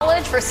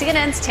for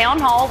CNN's Town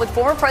Hall with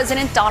former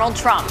President Donald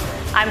Trump.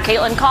 I'm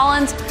Caitlin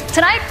Collins.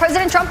 Tonight,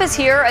 President Trump is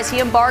here as he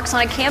embarks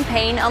on a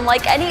campaign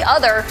unlike any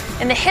other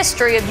in the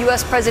history of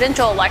U.S.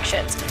 presidential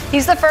elections.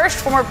 He's the first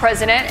former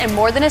president in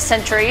more than a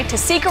century to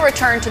seek a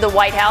return to the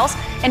White House,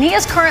 and he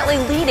is currently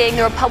leading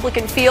the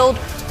Republican field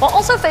while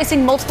also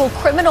facing multiple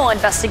criminal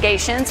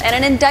investigations and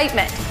an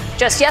indictment.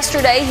 Just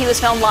yesterday, he was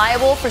found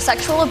liable for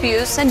sexual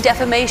abuse and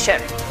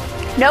defamation.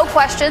 No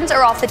questions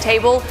are off the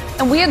table,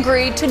 and we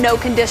agreed to no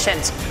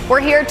conditions.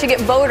 We're here to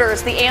get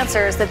voters the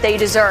answers that they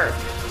deserve.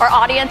 Our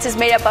audience is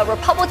made up of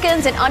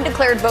Republicans and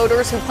undeclared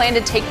voters who plan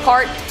to take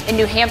part in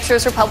New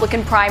Hampshire's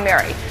Republican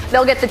primary.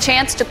 They'll get the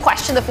chance to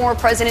question the former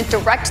president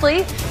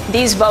directly.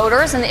 These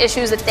voters and the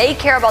issues that they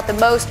care about the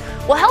most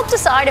will help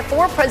decide if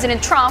former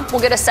President Trump will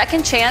get a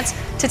second chance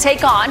to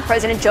take on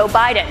President Joe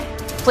Biden.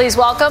 Please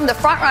welcome the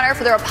frontrunner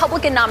for the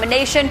Republican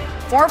nomination,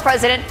 former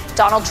President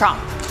Donald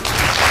Trump.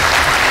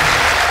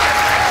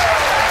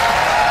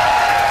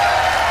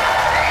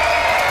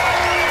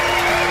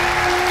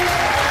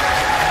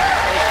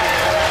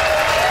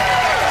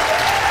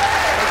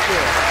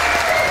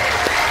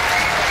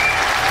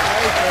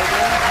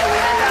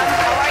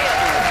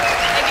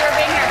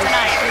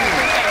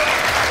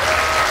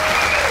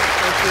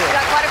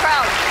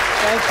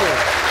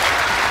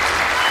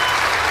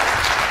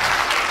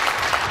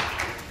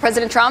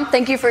 President Trump,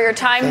 thank you for your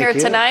time here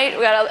tonight.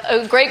 We got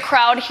a great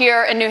crowd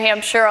here in New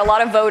Hampshire, a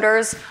lot of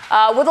voters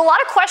with a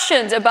lot of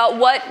questions about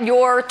what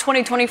your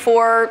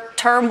 2024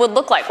 term would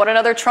look like, what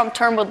another Trump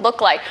term would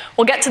look like.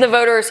 We'll get to the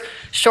voters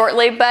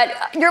shortly, but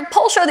your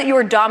polls show that you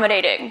are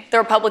dominating the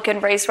Republican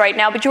race right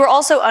now, but you are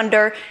also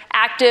under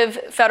active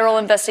federal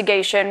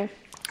investigation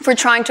for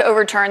trying to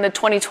overturn the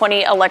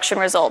 2020 election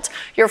results.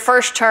 Your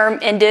first term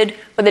ended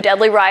with a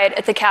deadly riot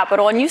at the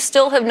Capitol, and you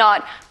still have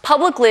not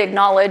publicly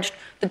acknowledged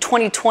the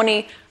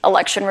 2020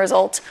 election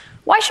results.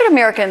 Why should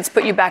Americans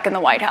put you back in the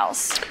White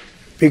House?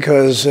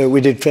 Because we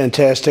did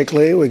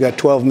fantastically. We got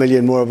 12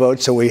 million more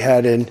votes than we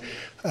had in,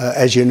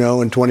 as you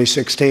know, in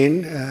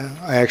 2016.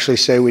 I actually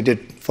say we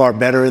did far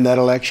better in that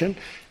election.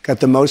 Got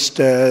the most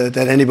that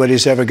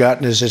anybody's ever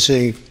gotten as a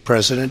sitting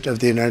president of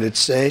the United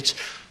States.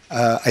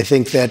 I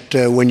think that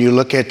when you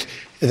look at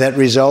that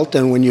result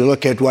and when you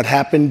look at what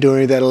happened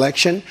during that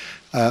election,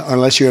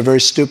 unless you're a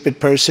very stupid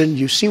person,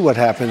 you see what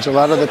happens. A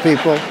lot of the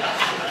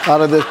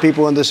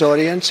people in this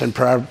audience,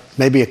 and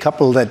maybe a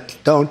couple that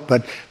don't,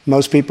 but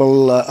most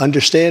people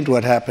understand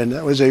what happened.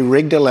 That was a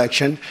rigged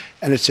election,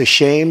 and it's a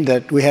shame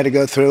that we had to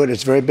go through it.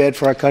 It's very bad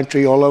for our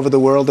country. All over the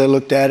world, they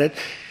looked at it,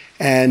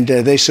 and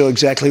they saw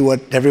exactly what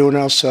everyone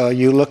else saw.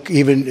 You look,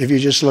 even if you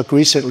just look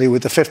recently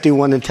with the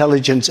 51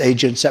 intelligence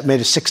agents, that made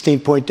a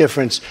 16-point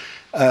difference.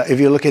 If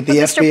you look at the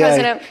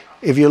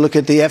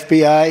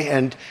FBI,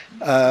 and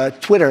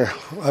Twitter,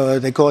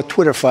 they call it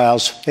Twitter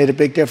files, made a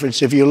big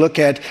difference. If you look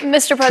at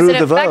Mr.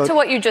 President, back to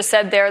what you just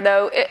said there,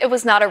 though, it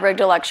was not a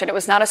rigged election. It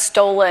was not a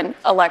stolen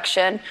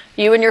election.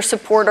 You and your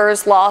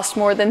supporters lost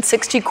more than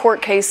 60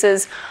 court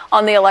cases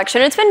on the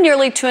election. It's been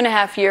nearly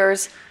 2.5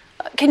 years.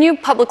 Can you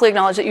publicly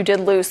acknowledge that you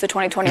did lose the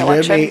 2020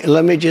 election?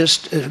 Let me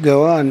just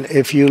go on.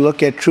 If you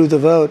look at True the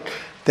Vote,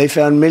 they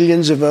found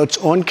millions of votes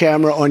on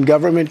camera, on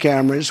government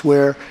cameras,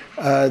 where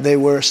they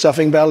were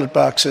stuffing ballot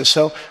boxes.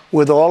 So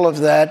with all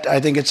of that,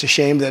 I think it's a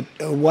shame that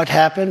what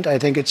happened. I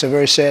think it's a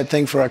very sad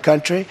thing for our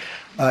country.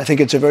 I think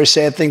it's a very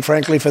sad thing,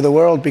 frankly, for the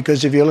world,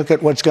 because if you look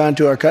at what's gone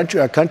to our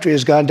country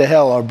has gone to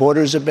hell. Our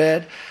borders are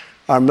bad.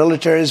 Our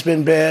military has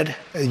been bad.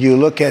 You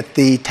look at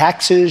the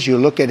taxes, you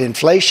look at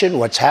inflation,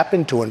 what's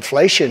happened to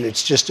inflation.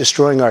 It's just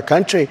destroying our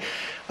country.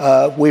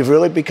 We've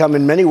really become,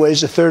 in many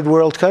ways, a third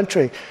world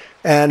country.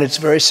 And it's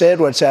very sad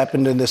what's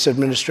happened in this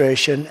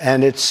administration.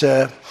 And it's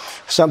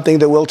something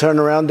that will turn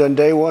around on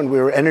day one. We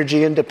were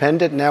energy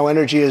independent. Now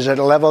energy is at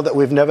a level that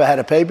we've never had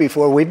to pay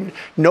before.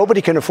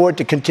 Nobody can afford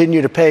to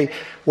continue to pay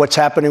what's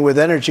happening with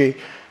energy.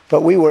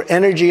 But we were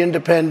energy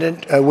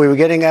independent. We were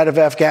getting out of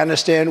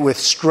Afghanistan with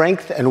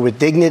strength and with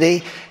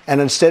dignity.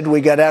 And instead we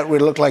got out, we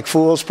looked like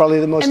fools, probably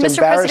the most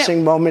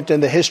embarrassing moment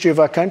in the history of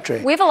our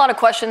country. We have a lot of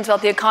questions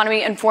about the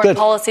economy and foreign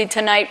policy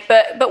tonight.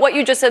 But what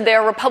you just said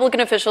there, Republican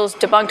officials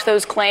debunked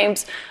those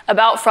claims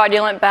about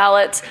fraudulent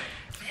ballots.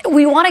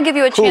 We want to give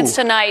you a chance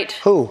tonight.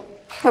 Who?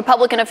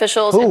 Republican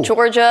officials in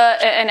Georgia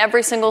and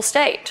every single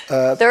state.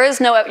 There is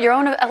no, your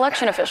own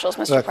election officials,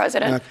 Mr.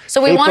 President.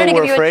 So we wanted to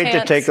give you a chance. People were afraid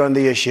to take on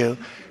the issue.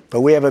 But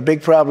we have a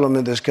big problem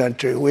in this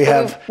country. We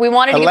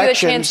wanted to give you a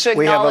chance to acknowledge the results.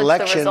 We have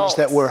elections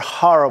that were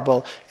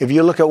horrible. If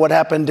you look at what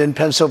happened in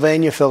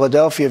Pennsylvania,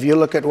 Philadelphia, if you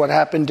look at what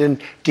happened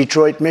in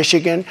Detroit,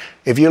 Michigan,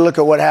 if you look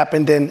at what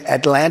happened in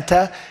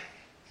Atlanta,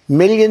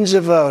 millions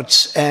of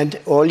votes. And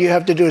all you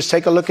have to do is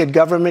take a look at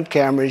government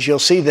cameras. You'll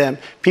see them.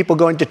 People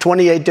going to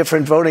 28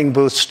 different voting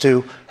booths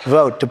to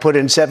vote, to put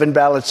in 7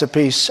 ballots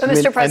apiece. But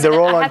Mr.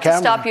 President, I have to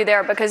stop you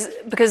there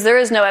because there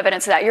is no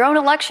evidence of that. Your own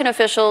election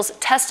officials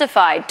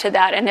testified to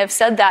that and have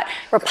said that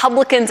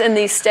Republicans in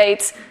these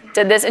states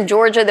did this. In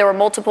Georgia, there were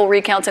multiple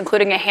recounts,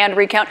 including a hand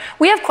recount.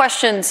 We have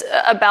questions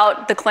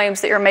about the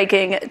claims that you're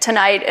making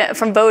tonight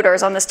from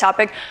voters on this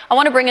topic. I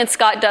want to bring in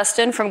Scott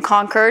Dustin from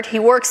Concord. He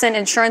works in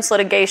insurance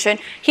litigation.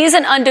 He's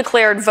an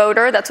undeclared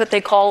voter. That's what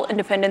they call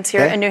independents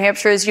here in New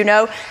Hampshire, as you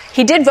know.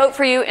 He did vote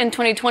for you in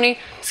 2020.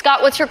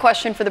 Scott, what's your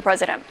question for the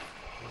president?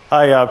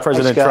 Hi,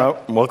 President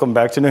Trump. Welcome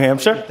back to New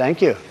Hampshire.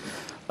 Thank you.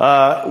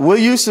 Will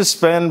you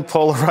suspend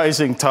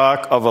polarizing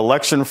talk of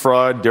election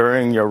fraud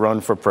during your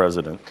run for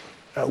president?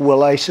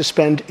 Will I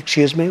suspend,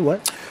 excuse me,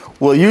 what?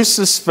 Will you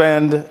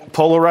suspend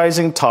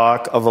polarizing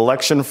talk of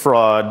election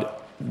fraud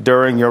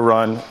during your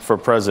run for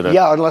president?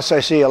 Yeah, unless I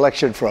see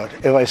election fraud.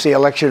 If I see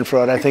election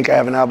fraud, I think I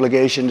have an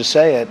obligation to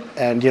say it.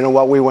 And you know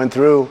what we went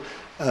through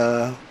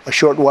a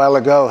short while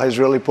ago has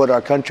really put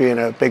our country in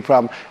a big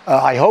problem.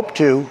 I hope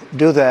to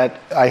do that.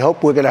 I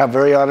hope we're going to have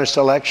very honest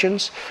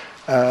elections.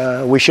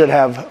 We should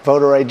have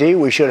voter ID.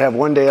 We should have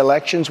one-day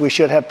elections. We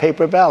should have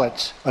paper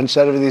ballots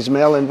instead of these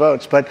mail-in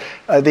votes. But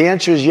the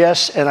answer is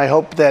yes, and I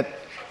hope that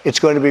it's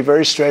going to be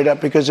very straight up,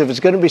 because if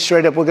it's going to be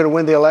straight up, we're going to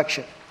win the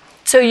election.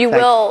 So you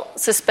will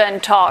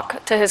suspend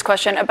talk, to his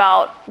question,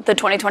 about the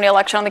 2020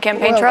 election on the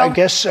campaign trail? I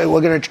guess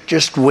we're going to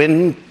just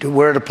win.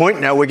 We're at a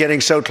point now. We're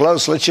getting so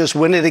close. Let's just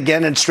win it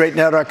again and straighten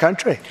out our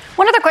country.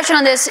 One other question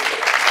on this.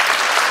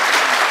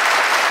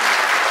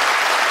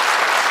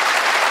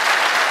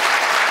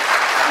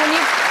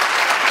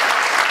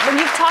 When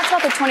you've talked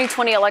about the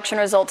 2020 election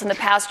results in the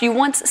past, you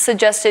once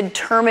suggested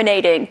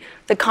terminating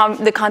the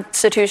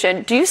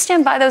Constitution. Do you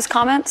stand by those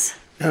comments?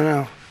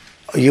 No.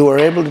 You were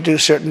able to do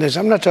certain things.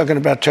 I'm not talking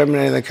about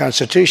terminating the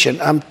Constitution.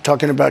 I'm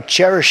talking about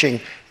cherishing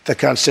the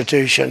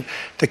Constitution.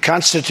 The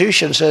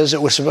Constitution says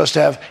that we're supposed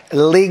to have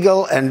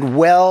legal and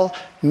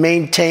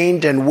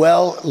well-maintained and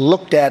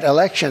well-looked-at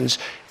elections,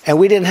 and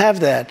we didn't have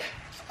that.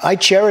 I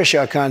cherish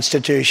our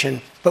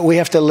Constitution, but we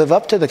have to live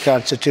up to the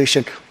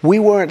Constitution. We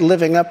weren't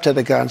living up to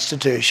the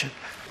Constitution.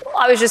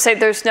 I was just saying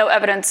there's no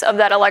evidence of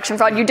that election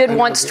fraud. You did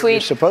once tweet.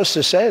 You're supposed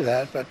to say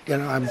that, but,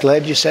 I'm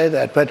glad you say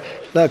that. But,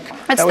 look,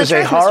 that was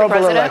a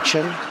horrible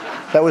election.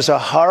 That was a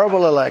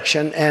horrible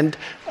election. And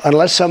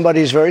unless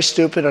somebody's very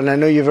stupid, and I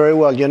know you very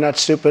well, you're not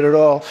stupid at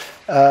all,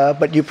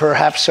 but you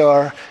perhaps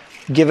are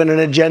given an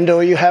agenda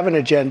or you have an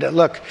agenda.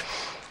 Look,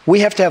 we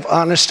have to have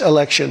honest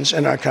elections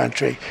in our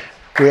country.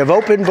 We have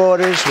open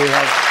borders.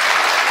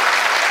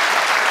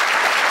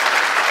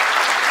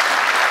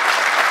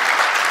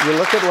 You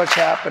look at what's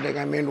happening.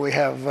 I mean, we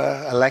have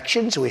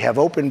elections. We have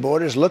open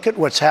borders. Look at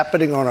what's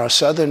happening on our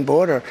southern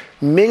border.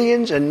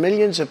 Millions and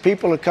millions of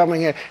people are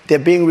coming here. They're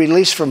being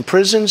released from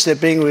prisons. They're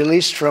being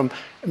released from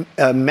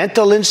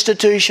mental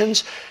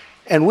institutions.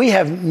 And we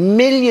have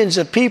millions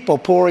of people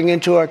pouring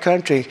into our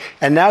country.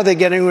 And now they're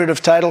getting rid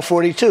of Title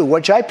 42,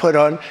 which I put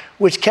on,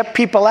 which kept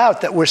people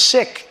out that were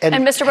sick and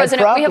Mr.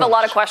 President, we have a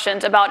lot of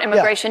questions about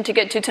immigration to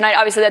get to tonight.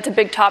 Obviously, that's a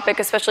big topic,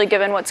 especially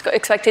given what's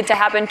expected to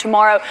happen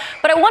tomorrow.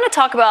 But I want to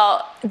talk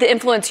about the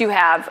influence you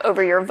have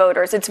over your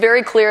voters. It's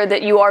very clear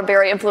that you are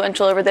very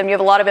influential over them. You have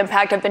a lot of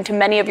impact. I've been to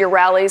many of your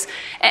rallies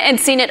and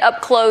seen it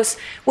up close,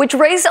 which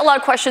raised a lot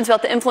of questions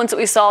about the influence that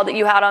we saw that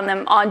you had on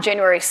them on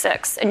January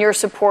 6th and your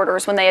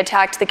supporters when they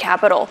attacked the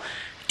Capitol.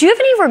 Do you have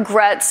any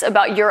regrets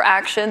about your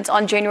actions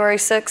on January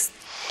 6th?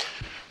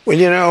 Well,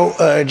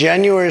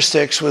 January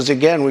 6th was,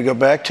 again, we go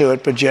back to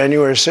it, but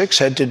January 6th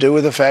had to do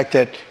with the fact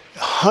that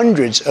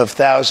hundreds of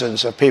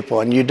thousands of people,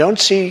 and you don't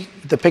see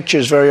the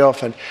pictures very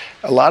often.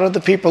 A lot of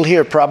the people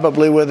here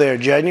probably were there.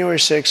 January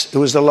 6th, it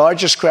was the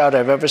largest crowd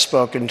I've ever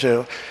spoken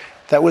to.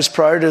 That was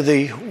prior to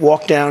the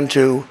walk down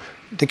to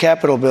the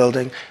Capitol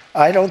building.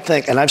 I don't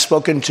think, and I've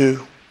spoken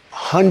to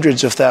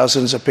hundreds of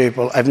thousands of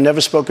people. I've never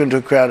spoken to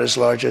a crowd as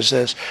large as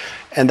this.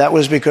 And that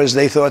was because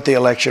they thought the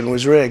election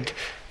was rigged.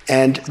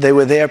 And they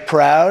were there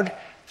proud.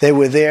 They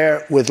were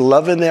there with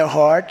love in their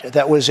heart.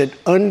 That was an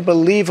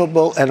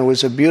unbelievable, and it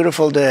was a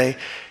beautiful day.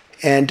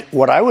 And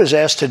what I was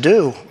asked to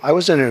do, I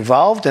wasn't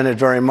involved in it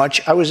very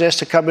much. I was asked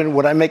to come in.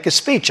 Would I make a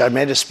speech? I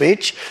made a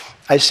speech.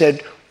 I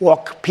said,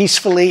 walk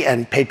peacefully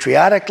and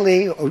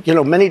patriotically,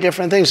 many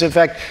different things. In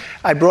fact,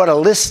 I brought a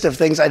list of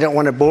things. I don't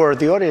want to bore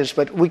the audience,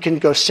 but we can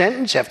go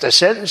sentence after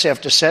sentence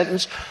after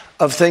sentence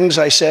of things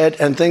I said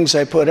and things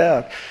I put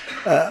out.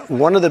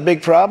 One of the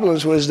big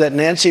problems was that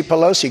Nancy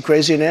Pelosi,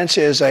 Crazy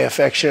Nancy as I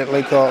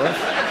affectionately call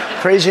her,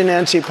 Crazy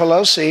Nancy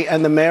Pelosi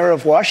and the mayor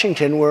of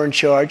Washington were in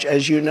charge,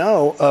 as you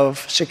know,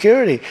 of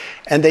security.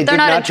 And they did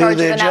not do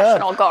their job. They're not in charge of the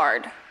National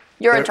Guard.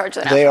 You're in charge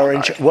of the National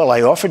Guard. Well,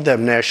 I offered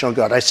them National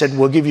Guard. I said,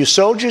 we'll give you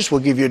soldiers,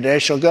 we'll give you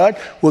National Guard,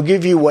 we'll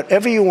give you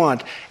whatever you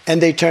want. And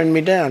they turned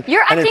me down.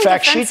 And in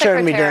fact, she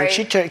turned me down.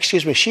 She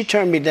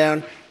turned me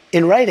down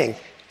in writing.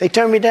 They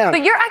turned me down.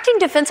 But your acting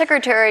defense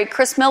secretary,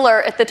 Chris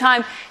Miller, at the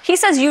time, he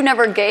says you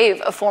never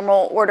gave a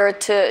formal order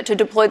to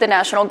deploy the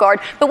National Guard.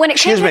 But when it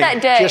came to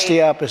that day... Just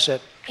the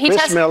opposite.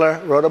 Chris Miller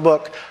wrote a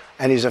book,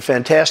 and he's a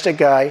fantastic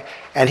guy,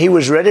 and he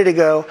was ready to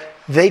go.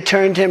 They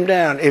turned him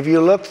down. If you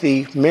look,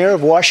 the mayor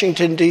of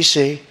Washington,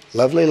 D.C.,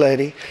 lovely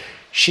lady,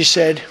 she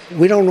said,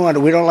 we don't want it.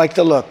 We don't like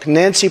the look.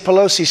 Nancy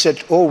Pelosi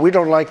said, we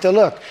don't like the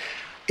look.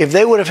 If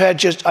they would have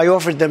had I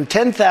offered them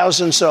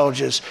 10,000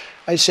 soldiers.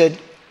 I said,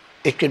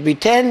 it could be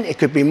 10, it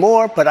could be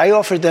more, but I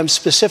offered them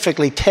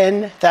specifically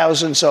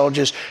 10,000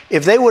 soldiers.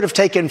 If they would have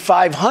taken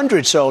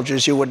 500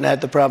 soldiers, you wouldn't have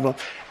had the problem.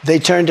 They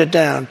turned it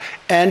down.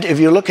 And if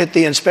you look at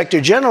the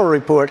Inspector General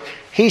report,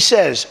 he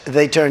says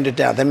they turned it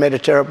down. They made a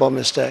terrible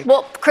mistake.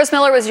 Well, Chris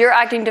Miller was your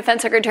acting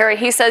defense secretary.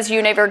 He says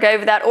you never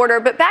gave that order.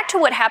 But back to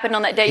what happened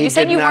on that day. He you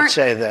said did you not weren't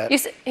say that.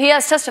 He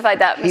has testified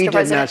that, Mr. He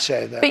President. did not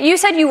say that. But you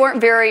said you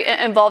weren't very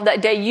involved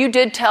that day. You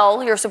did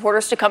tell your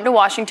supporters to come to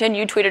Washington.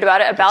 You tweeted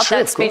about it, about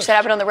that speech that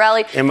happened on the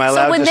rally. Am I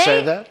allowed to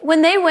say that?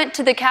 When they went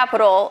to the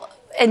Capitol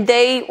and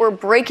they were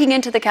breaking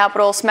into the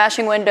Capitol,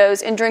 smashing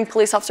windows, injuring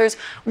police officers,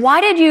 why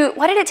did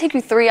it take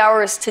you 3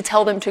 hours to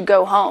tell them to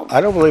go home?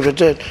 I don't believe it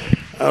did.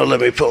 Oh, let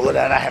me pull it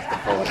out. I have to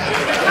pull it out.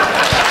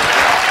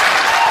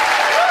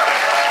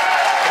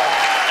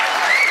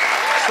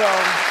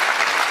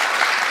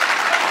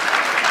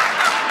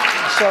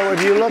 So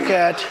if you look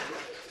at,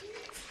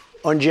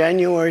 on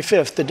January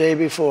 5th, the day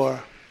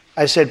before,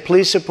 I said,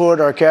 please support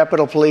our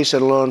Capitol Police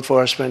and law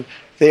enforcement.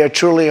 They are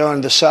truly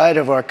on the side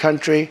of our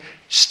country.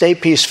 Stay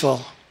peaceful.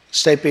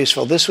 Stay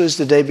peaceful. This was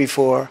the day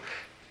before,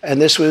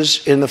 and this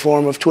was in the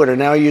form of Twitter.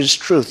 Now I use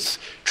Truth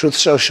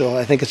Social.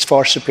 I think it's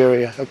far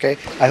superior, okay?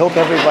 I hope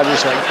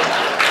everybody's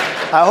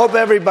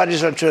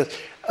on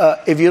Truth.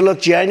 If you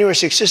look January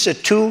 6th, this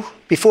is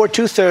before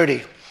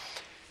 2:30.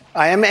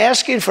 I am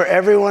asking for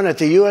everyone at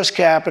the U.S.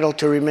 Capitol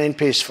to remain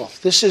peaceful.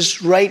 This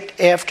is right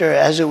after,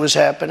 as it was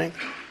happening.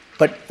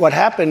 But what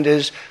happened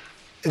is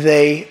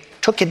they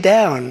took it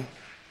down.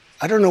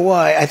 I don't know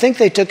why. I think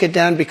they took it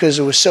down because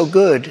it was so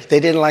good. They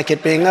didn't like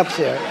it being up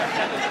there.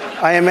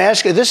 I am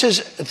asking,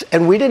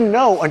 and we didn't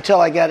know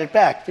until I got it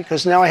back,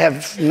 because now I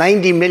have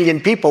 90 million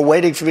people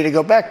waiting for me to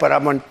go back, but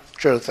I'm on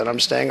Truth and I'm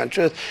staying on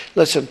Truth.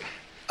 Listen,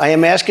 I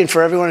am asking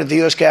for everyone at the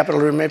U.S. Capitol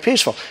to remain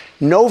peaceful.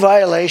 No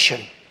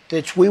violation.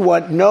 We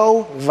want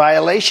no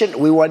violation.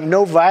 We want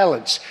no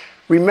violence.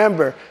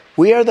 Remember,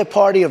 we are the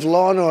party of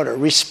law and order.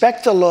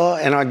 Respect the law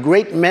and our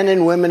great men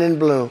and women in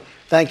blue.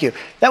 Thank you.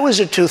 That was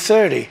at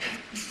 2:30.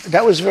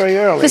 That was very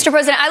early. Mr.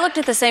 President, I looked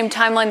at the same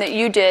timeline that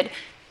you did.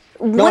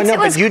 But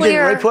you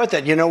didn't report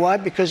that. You know why?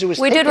 Because it was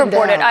taken down. We did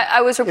report it.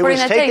 I was reporting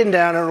that day. It was taken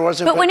down and it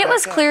wasn't. But when it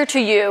was clear to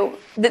you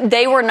that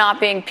they were not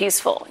being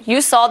peaceful,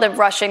 you saw them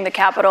rushing the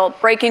Capitol,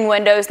 breaking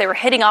windows. They were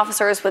hitting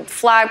officers with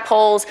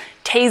flagpoles,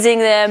 tasing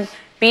them,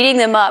 beating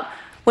them up.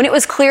 When it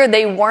was clear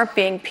they weren't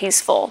being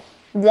peaceful,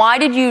 why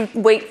did you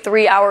wait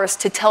 3 hours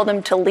to tell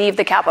them to leave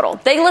the Capitol?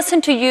 They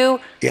listened to you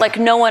like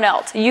no one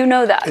else. You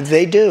know that.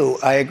 They do.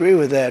 I agree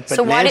with that. But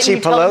so why didn't you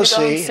tell them to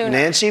go home sooner?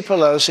 Nancy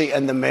Pelosi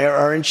and the mayor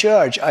are in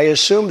charge. I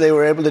assume they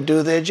were able to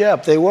do their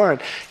job. They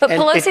weren't. But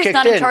Pelosi's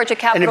not in charge of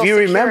Capitol security. And if you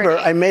remember,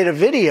 I made a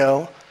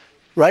video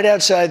right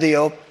outside the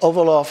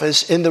Oval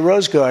Office in the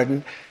Rose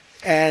Garden.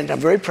 And I'm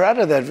very proud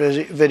of that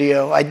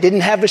video. I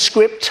didn't have a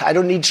script. I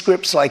don't need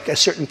scripts like a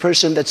certain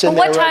person that's in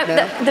there right now.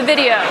 What time, the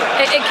video,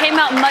 it came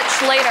out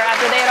much later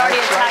after they had already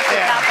attacked the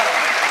Capitol.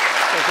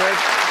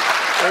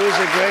 It was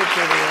a great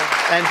video.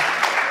 And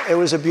it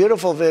was a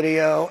beautiful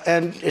video.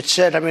 And it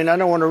said, I mean, I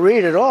don't want to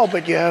read it all,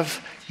 but you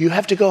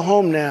have to go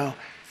home now.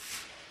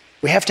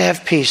 We have to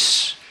have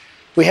peace.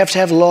 We have to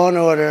have law and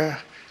order.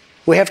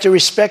 We have to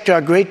respect our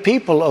great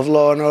people of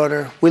law and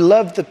order. We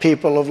love the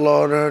people of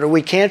law and order.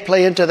 We can't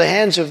play into the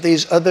hands of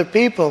these other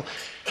people.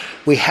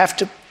 We have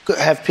to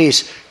have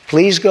peace.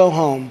 Please go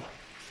home.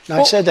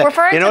 Now, I said that.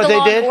 Referring you know to the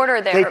what they law did? and order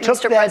there, they took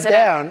Mr. that President.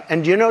 down,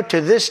 and to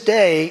this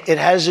day, it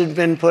hasn't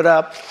been put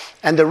up.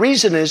 And the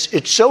reason is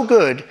it's so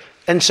good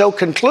and so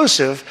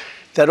conclusive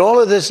that all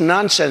of this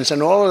nonsense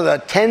and all of the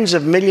tens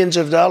of millions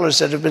of dollars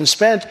that have been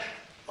spent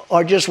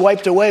are just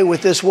wiped away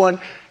with this one.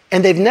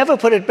 And they've never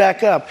put it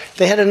back up.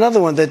 They had another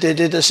one that they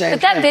did the same thing.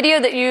 But that video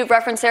that you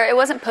referenced there, it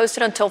wasn't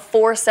posted until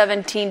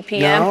 4:17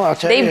 p.m. No, I'll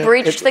tell you. They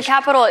breached the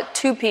Capitol at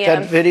 2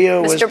 p.m. That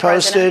video was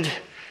posted.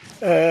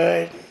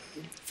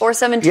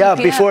 4:17 yeah,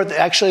 p.m.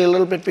 actually a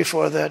little bit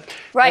before that.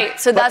 Right,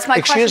 so that's my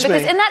question.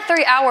 Because in that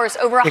 3 hours,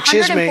 over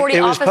 140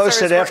 it was officers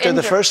posted after were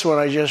the first one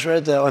I just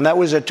read, though, and that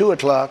was at 2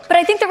 o'clock. But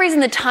I think the reason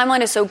the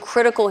timeline is so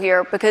critical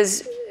here,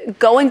 because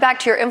going back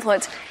to your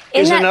influence,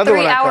 in Here's that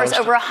 3 hours,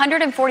 posted. over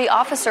 140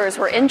 officers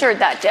were injured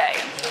that day.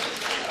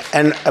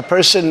 And a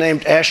person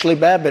named Ashley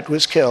Babbitt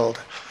was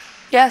killed.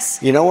 Yes.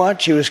 You know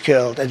what? She was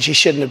killed, and she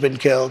shouldn't have been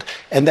killed.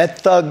 And that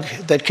thug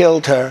that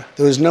killed her,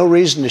 there was no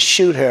reason to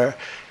shoot her.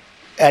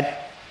 At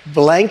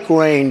blank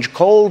range,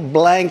 cold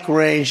blank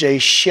range, they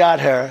shot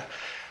her.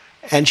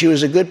 And she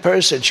was a good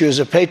person. She was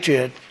a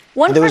patriot.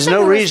 There was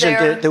no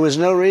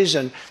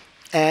reason.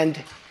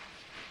 And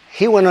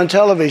he went on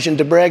television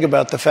to brag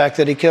about the fact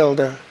that he killed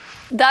her.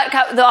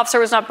 The officer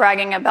was not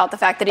bragging about the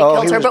fact that he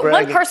killed her. But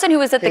bragging. One person who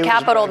was at the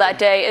Capitol that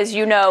day, as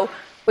you know,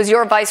 was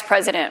your vice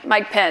president,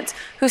 Mike Pence,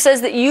 who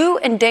says that you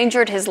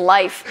endangered his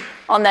life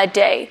on that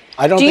day.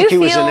 I don't think he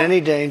was in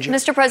any danger.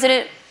 Mr.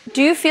 President,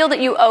 do you feel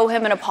that you owe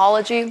him an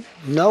apology?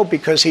 No,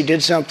 because he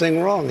did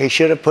something wrong. He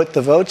should have put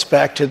the votes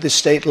back to the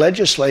state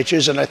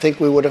legislatures, and I think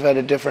we would have had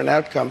a different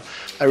outcome.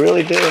 I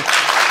really do.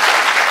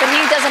 But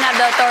he doesn't have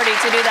the authority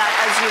to do that,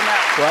 as you know.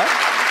 What?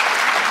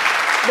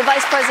 The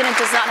vice president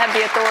does not have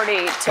the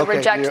authority to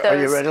reject those.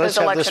 Are you ready? Let's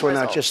have this one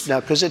out just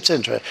now, because it's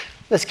interesting.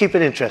 Let's keep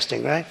it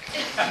interesting, right?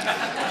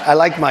 I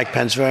like Mike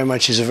Pence very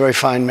much. He's a very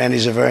fine man.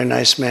 He's a very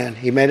nice man.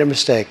 He made a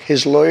mistake.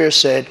 His lawyer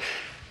said,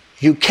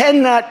 you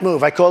cannot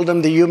move. I called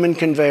him the human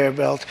conveyor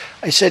belt.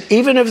 I said,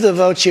 even if the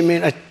votes,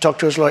 I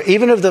talked to his lawyer,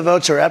 even if the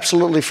votes are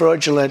absolutely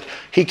fraudulent,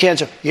 he can't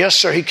say, yes,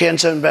 sir, he can't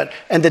send back.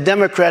 And the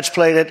Democrats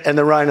played it, and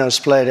the rhinos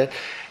played it.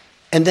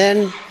 And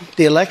then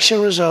the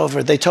election was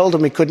over. They told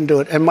him he couldn't do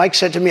it. And Mike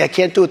said to me, I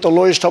can't do it. The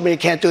lawyers told me I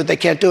can't do it. They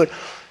can't do it.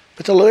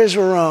 But the lawyers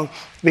were wrong,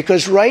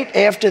 because right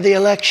after the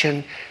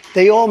election,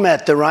 they all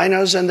met, the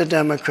rhinos and the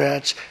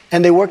Democrats,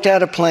 and they worked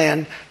out a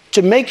plan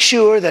to make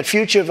sure that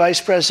future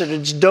vice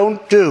presidents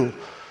don't do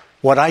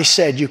what I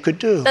said you could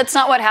do. That's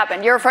not what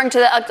happened. You're referring to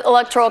the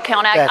Electoral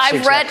Count Act.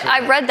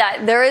 I've read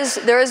that. There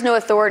is no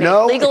authority.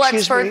 No, legal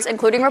experts,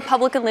 including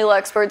Republican legal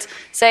experts,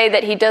 say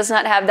that he does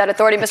not have that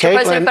authority, Mr. Caitlin,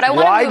 President. But I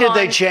want to why move did on.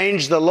 they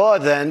change the law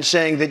then,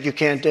 saying that you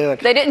can't do it?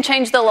 They didn't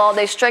change the law.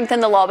 They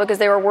strengthened the law because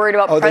they were worried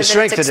about they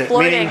presidents strengthened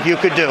exploiting. it, meaning you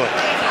could do it.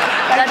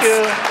 Thank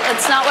you.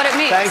 That's not what it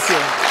means. Thank you.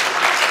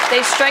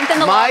 They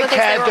strengthened the law Mike because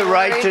they had were the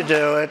right worried. to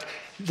do it.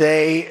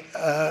 They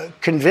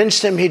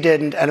convinced him he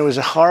didn't, and it was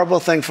a horrible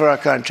thing for our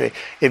country.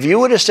 If you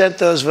would have sent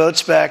those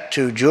votes back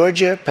to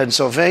Georgia,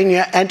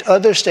 Pennsylvania, and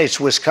other states,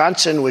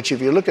 Wisconsin, which if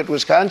you look at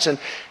Wisconsin,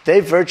 they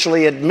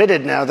virtually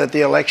admitted now that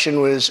the election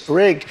was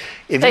rigged.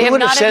 If you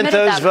would have sent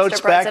those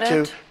votes back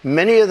to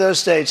many of those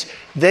states,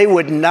 they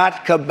would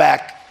not come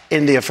back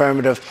in the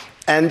affirmative.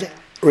 And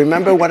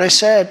remember what I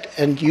said,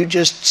 and you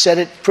just said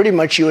it pretty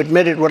much. You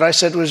admitted what I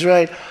said was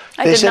right.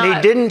 They said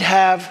he didn't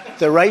have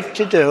the right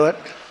to do it.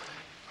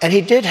 And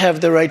he did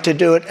have the right to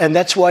do it, and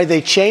that's why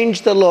they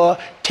changed the law,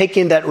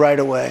 taking that right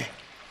away.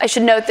 I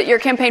should note that your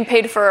campaign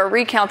paid for a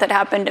recount that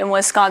happened in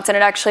Wisconsin.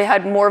 It actually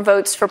had more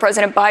votes for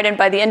President Biden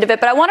by the end of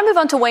it. But I want to move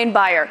on to Wayne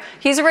Beyer.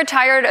 He's a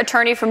retired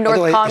attorney from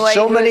North Conway.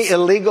 So many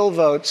illegal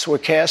votes were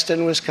cast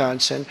in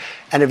Wisconsin.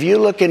 And if you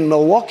look in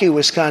Milwaukee,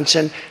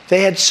 Wisconsin, they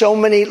had so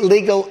many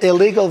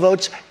illegal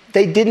votes,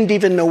 they didn't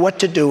even know what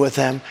to do with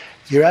them.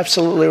 You're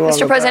absolutely wrong.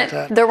 Mr.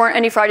 President, there weren't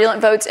any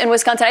fraudulent votes in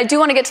Wisconsin. I do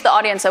want to get to the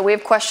audience, though. We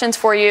have questions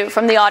for you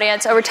from the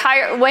audience.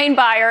 Wayne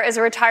Beyer is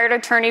a retired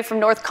attorney from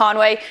North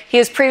Conway. He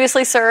has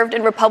previously served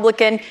in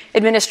Republican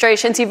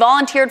administrations. He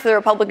volunteered for the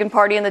Republican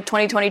Party in the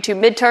 2022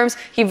 midterms.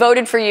 He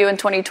voted for you in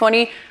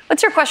 2020.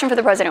 What's your question for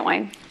the president,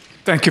 Wayne?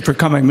 Thank you for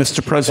coming,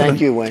 Mr. President.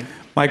 Thank you, Wayne.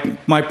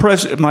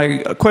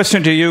 My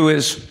question to you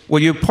is,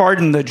 will you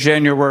pardon the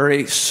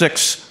January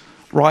 6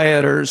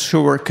 rioters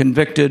who were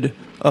convicted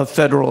of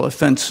federal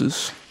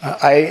offenses?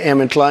 I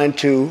am inclined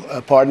to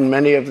pardon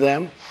many of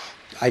them.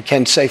 I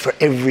can't say for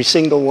every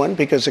single one,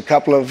 because a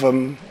couple of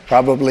them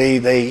probably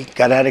they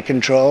got out of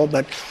control.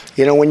 But,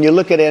 when you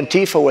look at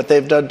Antifa, what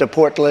they've done to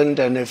Portland,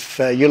 and if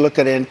you look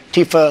at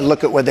Antifa,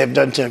 look at what they've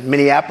done to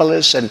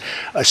Minneapolis and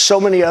so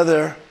many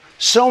other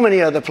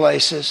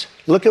places.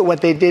 Look at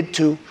what they did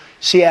to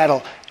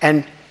Seattle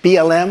and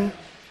BLM.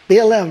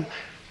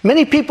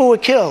 Many people were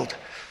killed.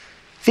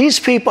 These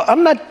people,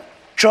 I'm not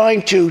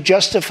trying to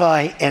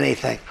justify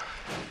anything.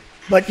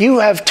 But you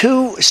have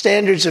two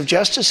standards of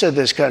justice in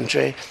this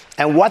country,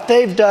 and what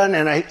they've done,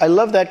 and I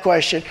love that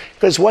question,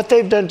 because what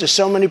they've done to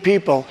so many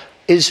people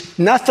is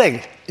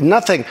nothing.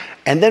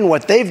 And then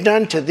what they've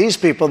done to these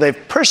people, they've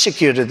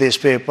persecuted these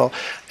people.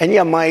 And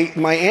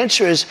my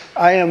answer is,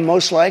 I am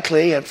most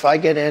likely, if I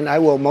get in, I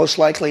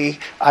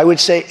would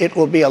say it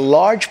will be a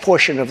large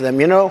portion of them.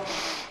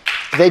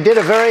 They did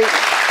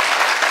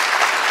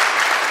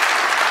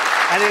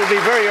and it'll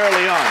be very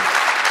early on.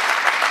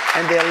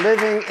 And they're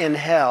living in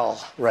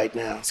hell right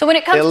now. So when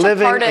it comes to pardons, they're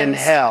living pardons, in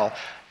hell.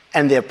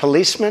 And they're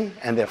policemen,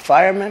 and they're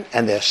firemen,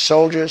 and they're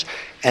soldiers,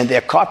 and they're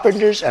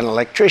carpenters and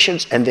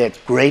electricians, and they're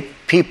great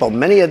people.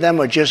 Many of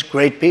them are just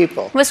great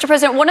people. Mr.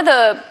 President, one of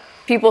the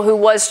people who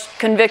was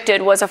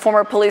convicted was a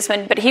former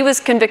policeman, but he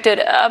was convicted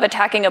of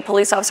attacking a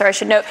police officer, I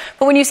should note.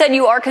 But when you said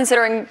you are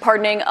considering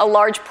pardoning a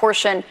large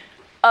portion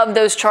of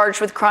those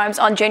charged with crimes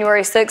on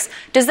January 6th,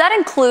 does that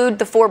include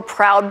the 4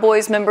 Proud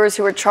Boys members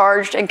who were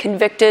charged and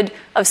convicted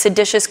of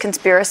seditious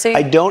conspiracy?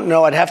 I don't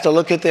know. I'd have to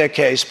look at their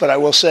case, but I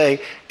will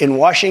say in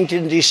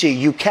Washington, D.C.,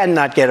 you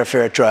cannot get a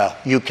fair trial.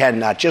 You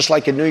cannot. Just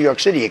like in New York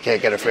City, you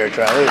can't get a fair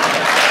trial either.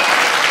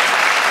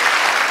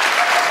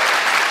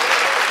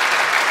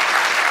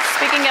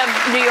 Speaking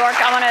of New York,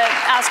 I want to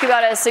ask you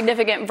about a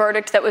significant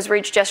verdict that was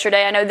reached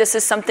yesterday. I know this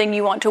is something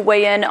you want to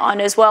weigh in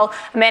on as well.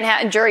 A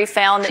Manhattan jury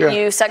found that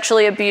you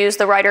sexually abused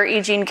the writer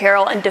E. Jean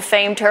Carroll and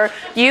defamed her.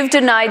 You've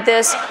denied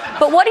this.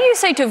 But what do you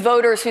say to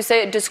voters who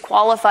say it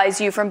disqualifies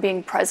you from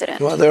being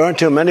president? Well, there aren't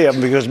too many of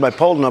them, because my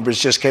poll numbers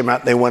just came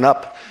out. They went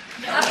up.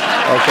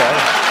 Okay.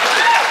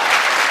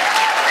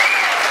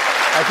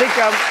 I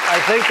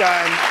think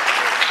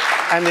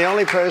I'm the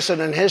only person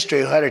in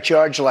history who had a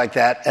charge like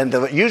that. And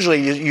usually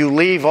you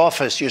leave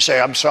office, you say,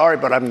 I'm sorry,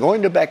 but I'm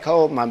going back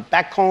home. I'm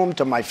back home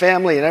to my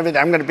family and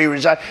everything. I'm going to be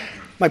resigned.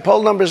 My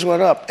poll numbers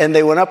went up, and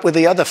they went up with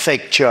the other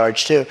fake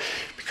charge, too.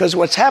 Because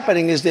what's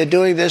happening is they're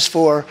doing this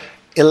for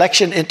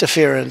election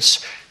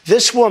interference.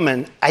 This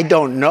woman, I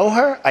don't know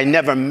her. I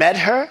never met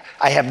her.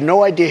 I have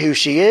no idea who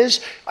she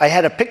is. I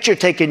had a picture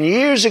taken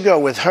years ago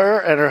with her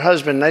and her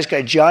husband, nice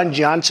guy, John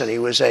Johnson. He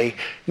was a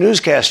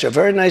newscaster, a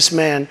very nice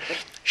man.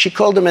 She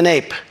called him an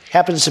ape.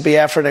 Happens to be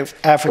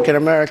African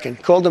American.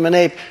 Called him an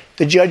ape.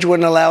 The judge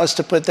wouldn't allow us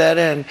to put that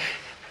in.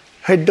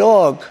 Her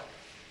dog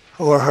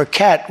or her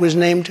cat was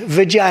named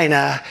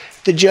Vagina.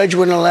 The judge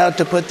wouldn't allow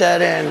to put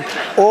that in.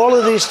 All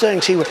of these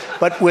things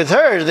but with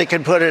her, they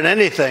could put in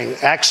anything.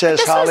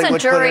 Access Hollywood. This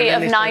was a jury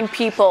of 9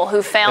 people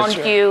who found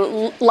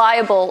you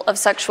liable of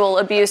sexual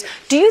abuse.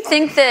 Do you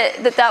think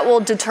that will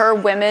deter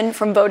women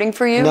from voting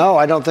for you? No,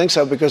 I don't think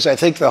so, because I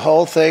think the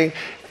whole thing,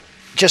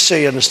 just so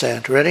you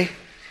understand, ready?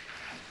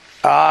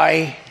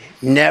 I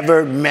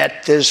never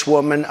met this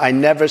woman. I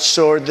never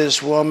saw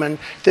this woman.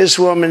 This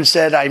woman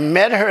said, I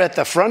met her at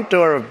the front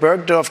door of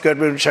Bergdorf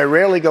Goodman, which I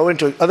rarely go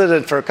into other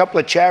than for a couple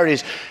of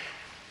charities.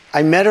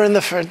 I met her in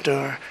the front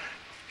door.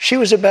 She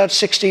was about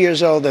 60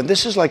 years old, and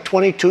this is like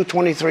 22,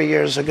 23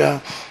 years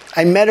ago.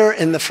 I met her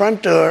in the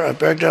front door of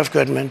Bergdorf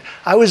Goodman.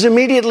 I was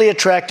immediately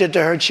attracted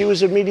to her, and she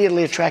was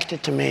immediately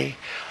attracted to me.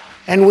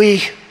 And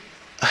we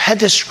had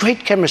this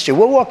great chemistry.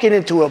 We're walking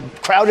into a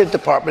crowded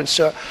department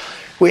store.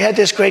 We had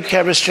this great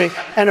chemistry,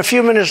 and a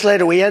few minutes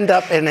later, we end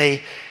up in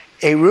a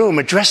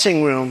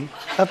dressing room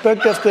of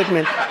Bergdorf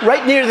Goodman,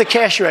 right near the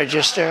cash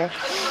register.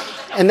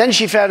 And then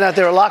she found out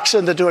there were locks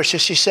on the door. So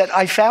she said,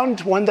 I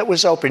found one that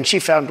was open. She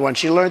found one.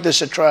 She learned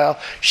this at trial.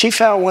 She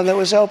found one that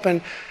was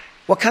open.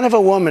 What kind of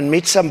a woman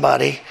meets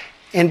somebody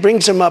and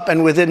brings them up,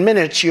 and within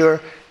minutes,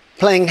 you're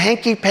playing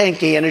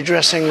hanky-panky in a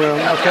dressing room,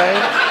 okay?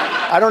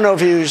 I don't know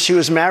if she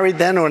was married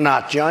then or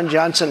not. John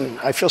Johnson,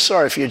 I feel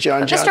sorry for you,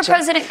 John Johnson. Mr.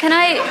 President, can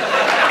I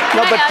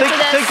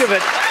think of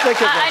it.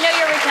 I know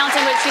you're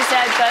recounting what she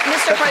said, but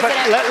Mr.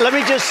 President. Let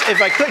me just,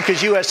 if I could,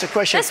 because you asked the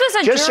question. This was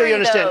a just jury, so you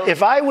understand, though.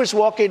 if I was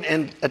walking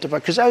in at the bar,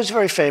 because I was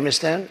very famous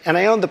then, and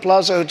I owned the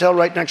Plaza Hotel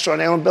right next door,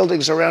 and I owned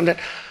buildings around it,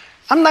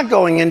 I'm not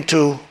going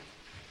into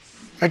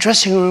a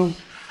dressing room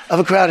of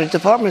a crowded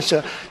department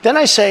store. Then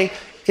I say,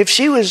 if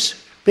she was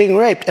being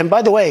raped, and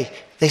by the way,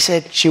 they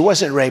said she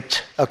wasn't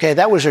raped. Okay,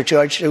 that was her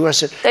charge. She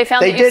wasn't. They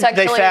found that you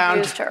sexually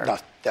abused her.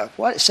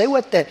 What? Say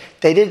what? They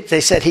did.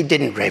 They said he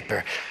didn't rape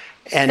her,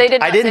 and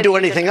I didn't do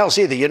anything else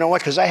either. You know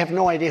what? Because I have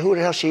no idea who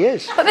the hell she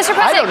is. But Mr. President,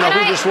 I don't know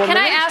who this woman is.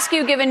 Can I ask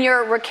you, given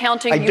your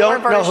recounting your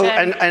version? I don't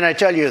know who. And I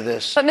tell you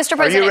this. But Mr.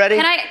 President, are you ready?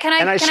 Can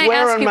I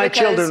swear ask on you my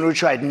children,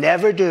 which I'd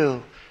never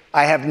do.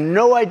 I have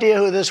no idea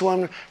who this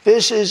woman.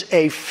 This is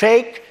a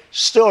fake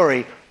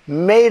story,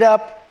 made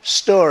up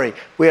story.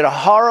 We had a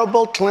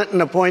horrible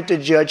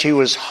Clinton-appointed judge. He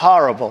was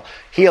horrible.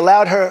 He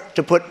allowed her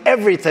to put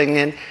everything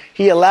in.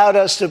 He allowed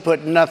us to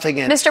put nothing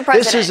in. Mr.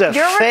 President, this is a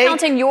you're fake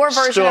recounting your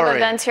version story. of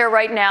events here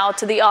right now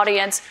to the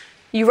audience.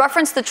 You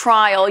referenced the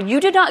trial. You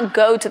did not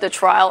go to the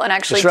trial and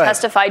actually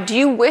testify. Do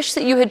you wish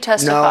that you had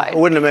testified? No, it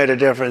wouldn't have made a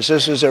difference.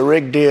 This was a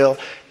rigged deal.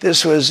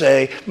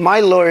 My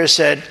lawyer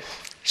said,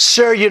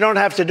 sir, you don't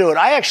have to do it.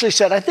 I actually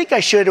said, I think I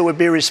should. It would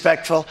be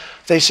respectful.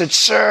 They said,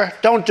 sir,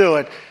 don't do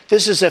it.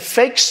 This is a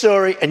fake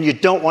story, and you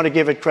don't want to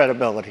give it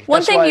credibility.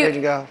 That's why I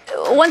didn't go.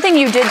 One thing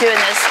you did do in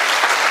this.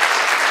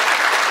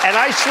 And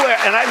I swear,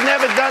 and I've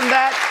never done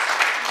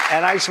that,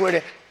 and I swear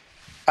to,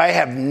 I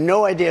have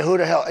no idea who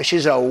the hell,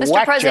 she's a whack job.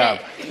 Mr.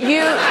 President,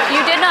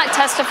 you did not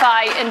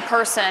testify in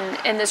person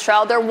in this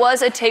trial. There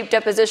was a tape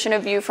deposition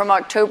of you from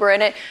October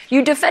in it.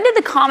 You defended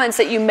the comments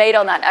that you made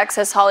on that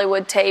Access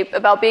Hollywood tape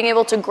about being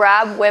able to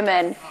grab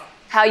women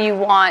how you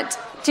want.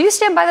 Do you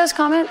stand by those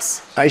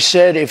comments? I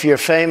said if you're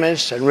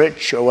famous and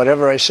rich or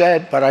whatever I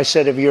said, but I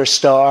said if you're a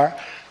star,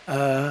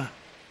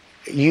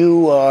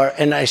 you are,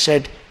 and I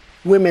said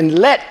women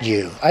let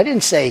you. I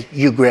didn't say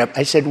you grab,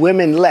 I said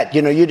women let.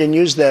 You didn't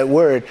use that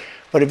word,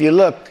 but if you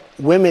look,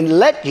 women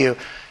let you.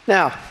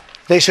 Now,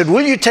 they said,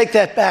 will you take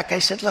that back? I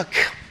said, look,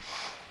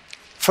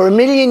 for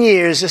 1,000,000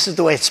 years, this is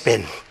the way it's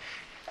been.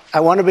 I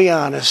want to be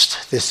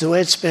honest. This is the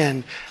way it's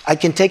been. I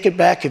can take it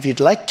back if you'd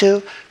like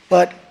to,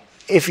 but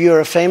if you're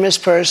a famous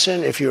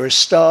person, if you're a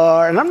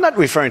star, and I'm not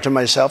referring to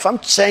myself,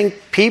 I'm saying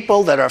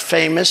people that are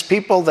famous,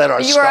 people that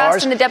are stars, you were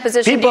asked in the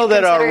deposition, people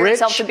that are rich,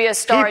 to be a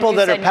star, people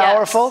that are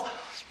powerful,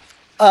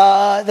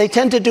 they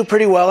tend to do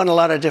pretty well in a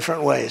lot of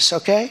different ways,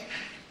 okay?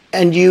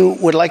 And you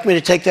would like me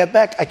to take that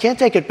back? I can't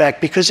take it back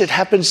because it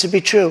happens to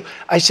be true.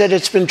 I said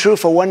it's been true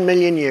for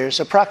 1,000,000 years,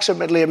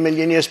 approximately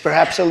 1,000,000 years,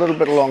 perhaps a little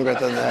bit longer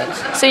than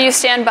that. So you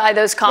stand by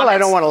those comments? Well, I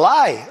don't want to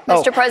lie.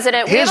 Mr.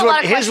 President, we have a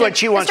lot of questions. Here's what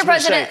she wants me to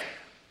say.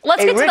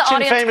 Let's get to the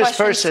audience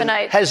questions tonight.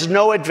 A rich and famous person has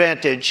no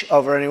advantage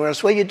over anyone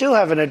else. Well, you do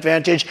have an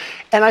advantage.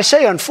 And I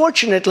say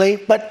unfortunately,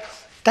 but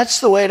that's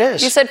the way it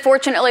is. You said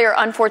fortunately or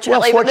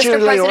unfortunately. Well,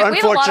 fortunately but Mr. President, we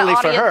have a lot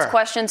of audience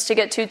questions to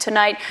get to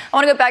tonight. I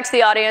want to go back to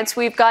the audience.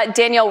 We've got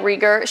Danielle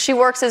Rieger. She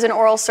works as an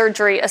oral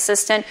surgery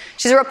assistant.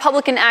 She's a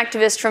Republican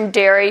activist from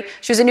Derry.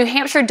 She was a New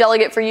Hampshire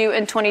delegate for you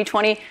in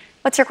 2020.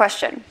 What's your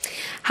question?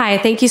 Hi,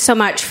 thank you so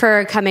much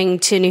for coming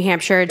to New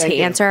Hampshire to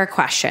answer our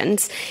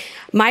questions.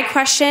 My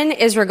question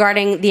is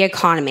regarding the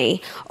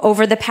economy.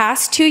 Over the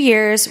past 2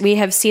 years, we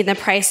have seen the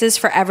prices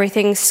for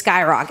everything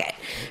skyrocket.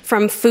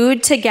 From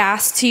food to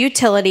gas to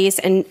utilities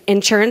and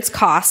insurance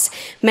costs,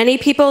 many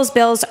people's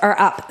bills are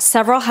up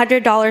several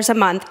 $100s a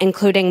month,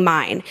 including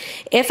mine.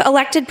 If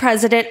elected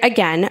president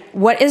again,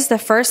 what is the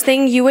first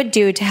thing you would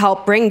do to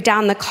help bring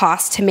down the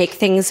cost to make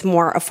things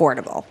more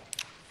affordable?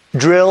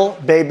 Drill,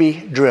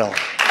 baby, drill. You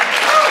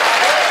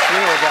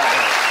know what that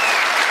means.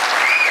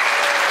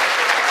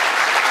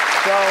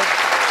 So,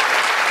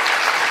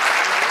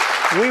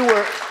 we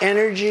were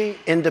energy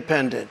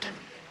independent.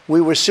 We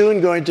were soon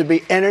going to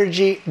be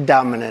energy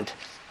dominant.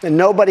 And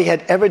nobody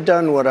had ever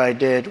done what I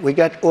did. We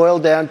got oil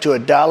down to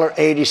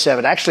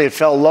 $1.87. Actually, it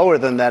fell lower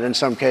than that in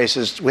some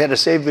cases. We had to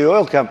save the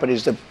oil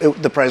companies.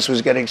 The price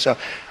was getting so.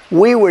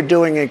 We were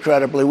doing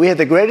incredibly. We had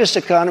the greatest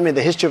economy in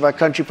the history of our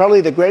country, probably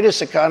the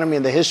greatest economy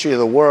in the history of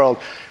the world.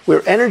 We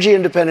were energy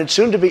independent,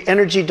 soon to be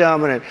energy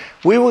dominant.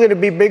 We were going to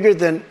be bigger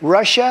than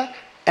Russia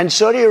and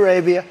Saudi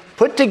Arabia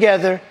put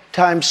together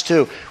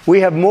 ×2. We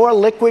have more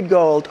liquid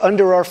gold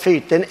under our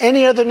feet than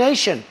any other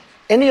nation.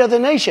 Any other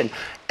nation.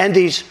 And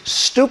these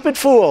stupid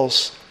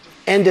fools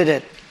ended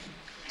it.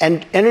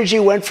 And energy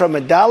went from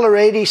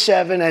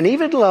 $1.87 and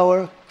even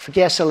lower for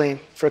gasoline,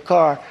 for a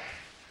car.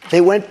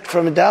 They went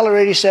from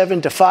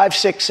 $1.87 to $5,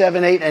 $6,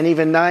 $7, $8, and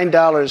even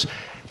 $9.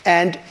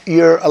 And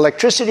your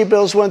electricity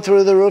bills went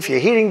through the roof, your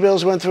heating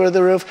bills went through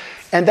the roof.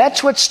 And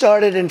that's what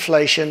started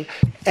inflation.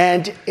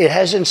 And it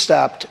hasn't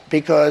stopped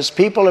because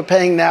people are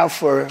paying now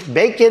for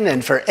bacon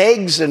and for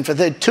eggs and for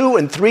the 2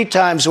 and 3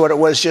 times what it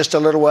was just a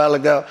little while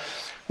ago.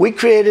 We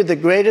created the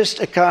greatest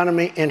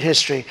economy in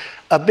history.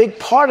 A big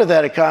part of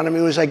that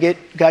economy was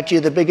got you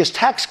the biggest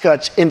tax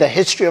cuts in the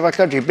history of our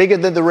country, bigger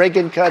than the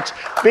Reagan cuts,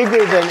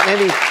 bigger than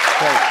any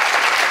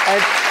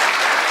cut.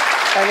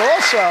 And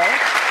also,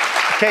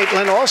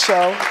 Caitlin,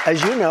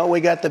 as you know, we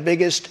got the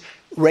biggest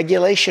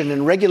regulation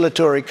and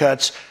regulatory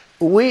cuts.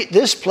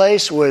 This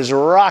place was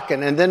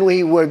rocking, and then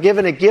we were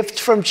given a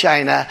gift from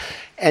China.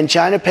 And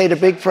China paid a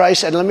big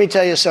price. And let me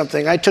tell you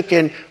something. I took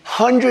in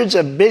hundreds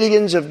of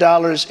billions of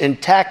dollars in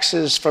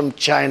taxes from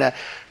China.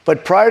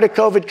 But prior to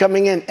COVID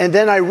coming in, and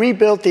then I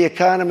rebuilt the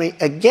economy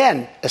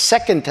again, a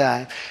second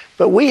time.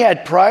 But we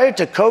had, prior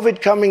to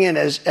COVID coming in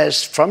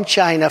as from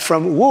China,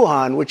 from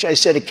Wuhan, which I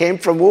said it came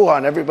from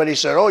Wuhan. Everybody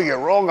said, oh, you're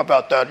wrong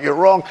about that. You're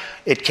wrong.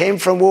 It came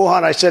from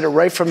Wuhan. I said it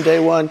right from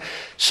day one.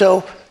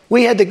 So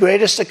we had the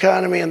greatest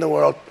economy in the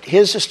world.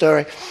 Here's the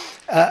story.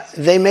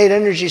 They made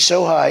energy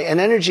so high, and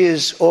energy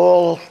is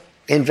all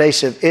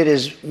invasive. It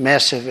is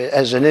massive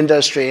as an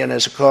industry and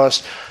as a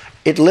cost.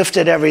 It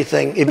lifted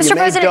everything. Mr.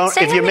 President,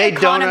 if you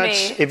made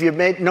donuts,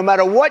 no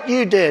matter what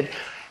you did,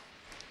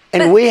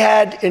 and we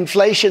had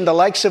inflation, the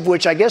likes of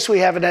which I guess we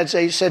haven't had, as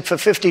I said, for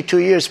 52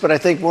 years, but I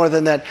think more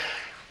than that.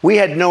 We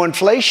had no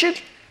inflation.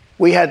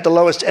 We had the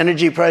lowest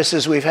energy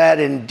prices we've had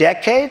in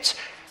decades.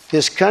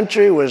 This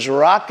country was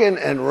rocking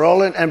and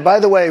rolling. And by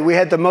the way, we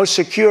had the most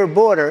secure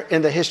border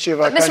in the history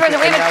of our country. Mr.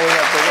 President, we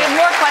have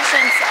more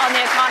questions on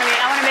the economy.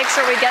 I want to make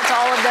sure we get to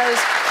all of those.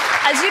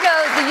 As you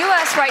know, the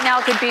U.S. right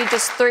now could be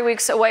just 3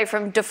 weeks away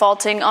from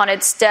defaulting on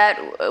its debt.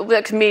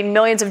 That could mean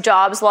millions of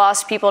jobs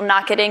lost, people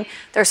not getting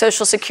their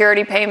Social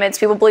Security payments.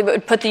 People believe it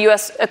would put the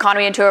U.S.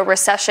 economy into a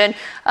recession.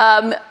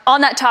 On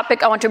that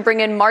topic, I want to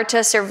bring in Marta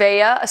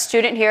Cervella, a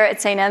student here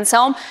at St.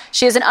 Anselm.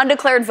 She is an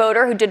undeclared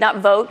voter who did not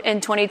vote in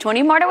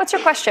 2020. Marta, what's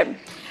your question?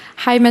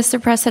 Hi, Mr.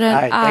 President.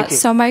 Hi, thank you.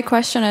 So my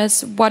question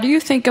is, what do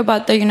you think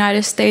about the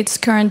United States'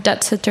 current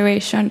debt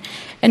situation,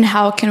 and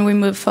how can we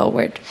move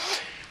forward?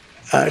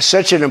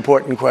 Such an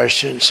important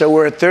question. So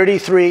we're at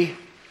 $33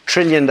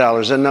 trillion,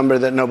 a number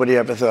that nobody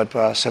ever thought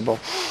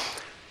possible.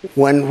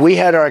 When we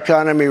had our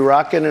economy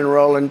rocking and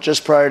rolling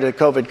just prior to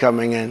COVID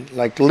coming in,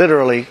 like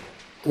literally,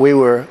 we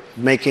were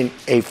making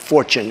a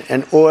fortune.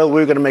 And oil, we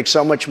were going to make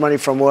so much money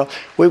from oil,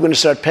 we were going to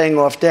start paying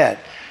off debt.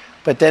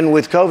 But then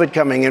with COVID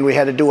coming in, we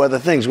had to do other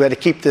things. We had to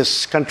keep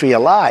this country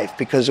alive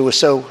because it was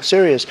so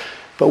serious.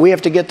 But we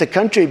have to get the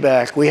country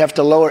back. We have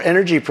to lower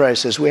energy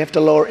prices. We have to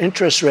lower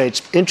interest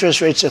rates.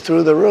 Interest rates are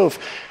through the roof.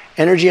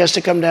 Energy has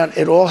to come down.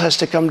 It all has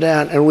to come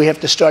down, and we have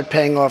to start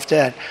paying off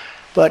debt.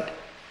 But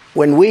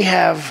when we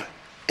have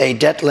a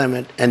debt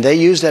limit, and they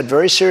use that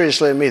very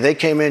seriously to me. They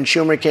came in,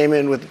 Schumer came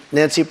in with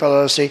Nancy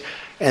Pelosi,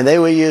 and they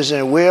were using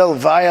it. We'll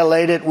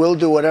violate it. We'll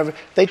do whatever.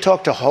 They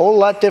talked a whole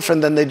lot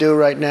different than they do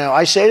right now.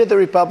 I say to the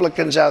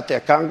Republicans out there,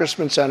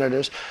 congressmen,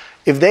 senators,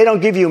 if they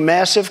don't give you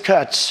massive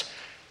cuts,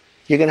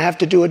 you're going to have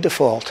to do a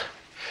default.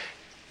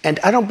 And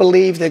I don't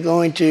believe they're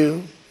going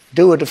to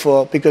do a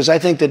default because I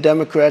think the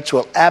Democrats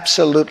will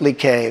absolutely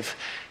cave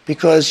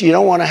because you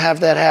don't want to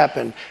have that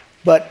happen.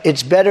 But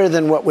it's better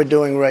than what we're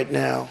doing right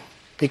now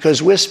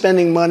because we're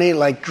spending money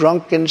like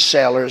drunken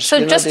sailors.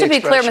 So just to be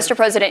clear, Mr.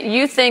 President,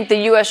 you think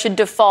the U.S. should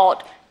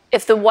default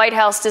if the White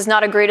House does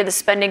not agree to the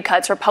spending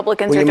cuts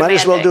Republicans are demanding? Well, you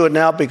might as well do it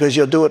now because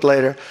you'll do it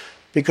later.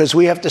 Because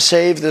we have to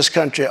save this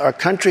country. Our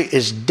country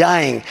is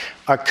dying.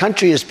 Our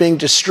country is being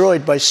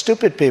destroyed by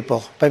stupid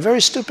people, by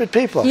very stupid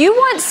people. You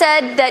once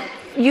said that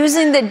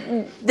using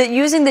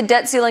the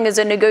debt ceiling as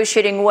a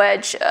negotiating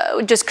wedge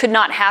just could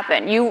not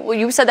happen.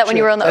 You said that when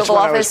you were in the Oval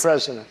Office.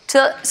 That's when I was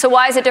president. So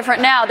why is it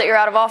different now that you're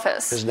out of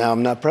office? Because now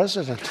I'm not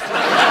president.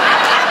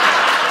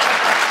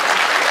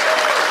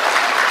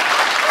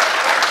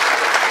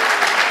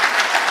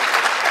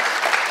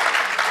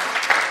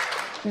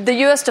 The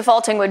U.S.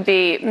 defaulting would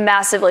be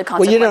massively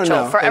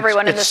consequential for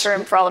everyone in this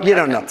room, for all Americans.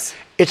 You don't know.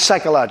 It's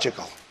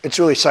psychological. It's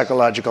really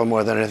psychological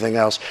more than anything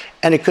else.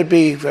 And it could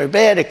be very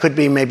bad. It could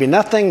be maybe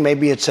nothing.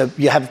 Maybe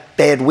you have a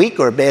bad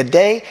week or a bad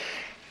day.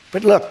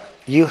 But look,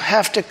 you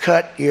have to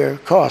cut your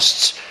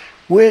costs.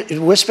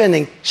 We're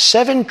spending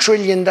 $7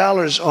 trillion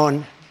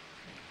on,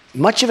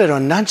 much of it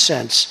on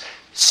nonsense.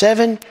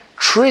 $7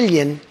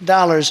 trillion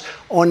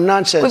on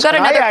nonsense. We've got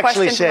and another I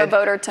actually question from a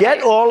voter said, tonight.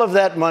 get all of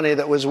that money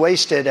that was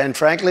wasted, and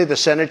frankly, the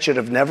Senate should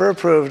have never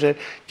approved it.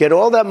 Get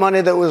all that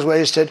money that was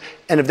wasted,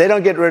 and if they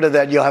don't get rid of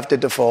that, you'll have to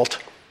default.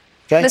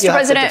 Okay? Mr.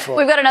 President,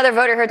 we've got another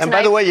voter here tonight. And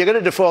by the way, you're going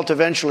to default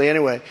eventually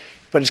anyway,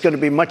 but it's going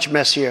to be much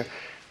messier.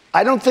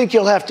 I don't think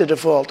you'll have to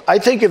default. I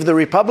think if the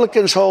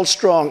Republicans hold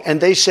strong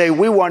and they say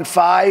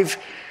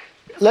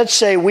let's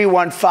say we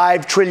want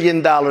 $5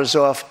 trillion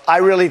off, I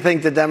really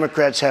think the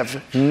Democrats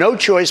have no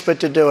choice but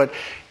to do it.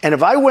 And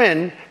if I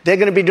win, they're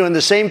going to be doing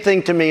the same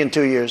thing to me in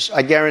 2 years.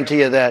 I guarantee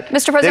you that.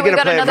 Mr. President, we've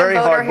got another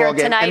voter here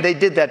tonight. And they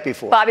did that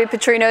before. Bobby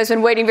Petrino has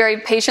been waiting very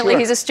patiently. Sure.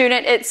 He's a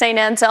student at St.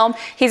 Anselm.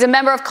 He's a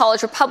member of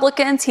College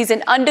Republicans. He's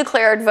an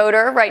undeclared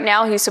voter right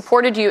now. He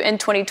supported you in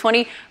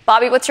 2020.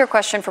 Bobby, what's your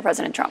question for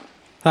President Trump?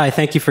 Hi,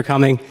 thank you for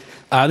coming.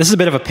 This is a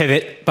bit of a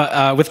pivot,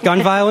 but with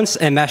gun violence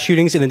and mass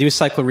shootings in the news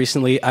cycle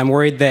recently, I'm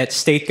worried that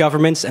state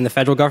governments and the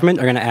federal government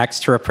are going to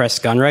act to repress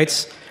gun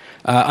rights.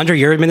 Under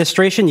your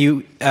administration,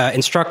 you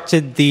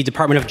instructed the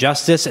Department of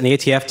Justice and the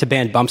ATF to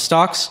ban bump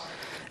stocks.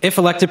 If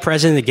elected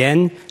president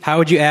again, how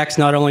would you act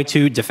not only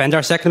to defend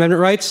our Second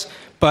Amendment rights,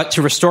 but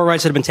to restore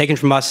rights that have been taken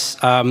from us,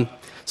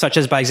 such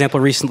as, by example,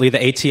 recently the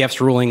ATF's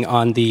ruling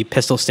on the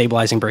pistol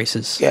stabilizing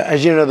braces? Yeah,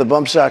 as you know, the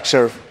bump stocks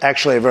are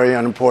actually a very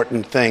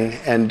unimportant thing.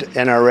 And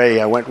NRA,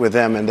 I went with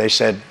them, and they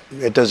said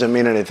it doesn't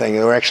mean anything.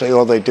 They're actually,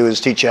 all they do is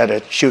teach you how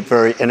to shoot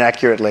very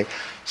inaccurately.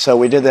 So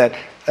we did that.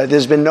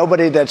 There's been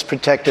nobody that's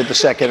protected the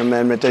Second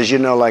Amendment, as you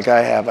know, like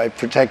I have. I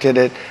protected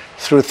it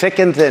through thick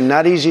and thin,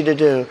 not easy to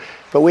do.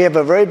 But we have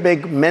a very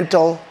big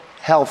mental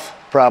health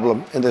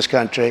problem in this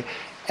country.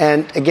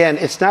 And again,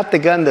 it's not the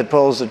gun that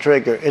pulls the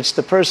trigger. It's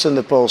the person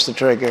that pulls the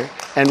trigger.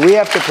 And we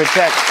have to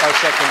protect our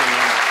Second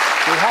Amendment.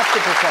 We have to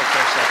protect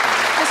our Second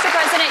Amendment. Mr.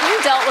 President,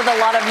 you dealt with a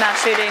lot of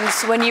mass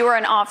shootings when you were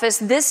in office.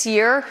 This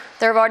year,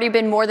 there have already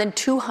been more than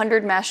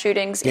 200 mass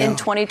shootings in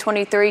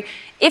 2023.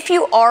 If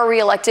you are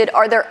reelected,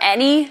 are there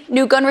any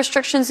new gun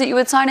restrictions that you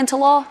would sign into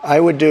law?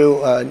 I would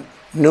do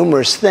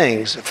numerous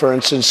things. For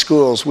instance,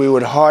 schools, we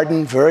would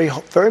harden, very,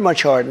 very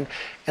much harden.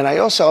 And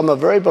I'm a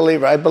very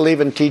believer. I believe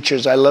in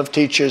teachers. I love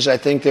teachers. I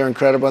think they're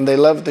incredible. And they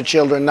love the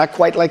children, not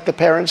quite like the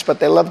parents, but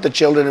they love the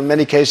children in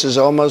many cases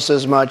almost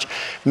as much.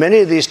 Many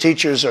of these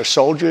teachers are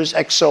soldiers,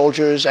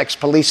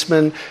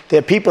 ex-policemen.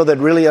 They're people that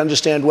really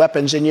understand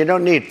weapons. And you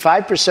don't need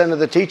 5% of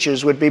the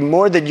teachers would be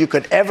more than you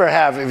could ever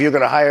have if you're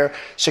going to hire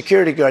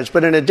security guards.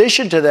 But in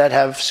addition to that,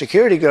 have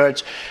security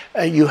guards,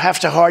 you have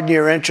to harden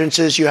your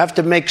entrances. You have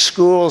to make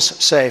schools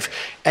safe.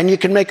 And you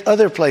can make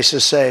other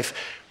places safe.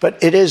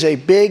 But it is a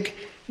big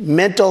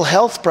mental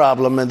health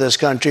problem in this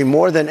country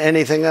more than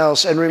anything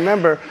else. And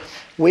remember,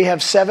 we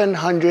have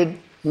 700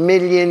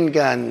 million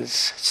guns,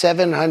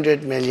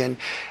 700 million.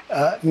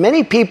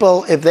 Many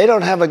people, if they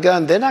don't have a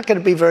gun, they're not going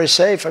to be very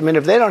safe. I mean,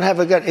 if they don't have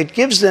a gun, it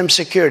gives them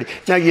security.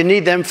 Now, you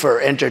need them for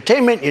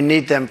entertainment, you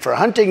need them for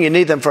hunting, you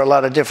need them for a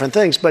lot of different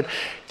things. But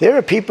there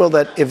are people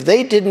that if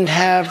they didn't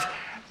have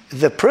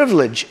the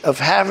privilege of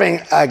having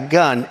a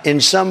gun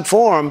in some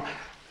form,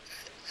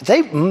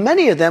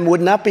 many of them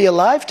would not be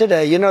alive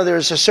today. You know,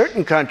 there's a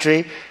certain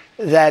country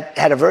that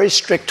had a very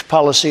strict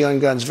policy on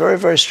guns, very,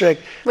 very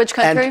strict. Which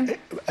country?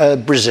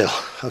 And, Brazil,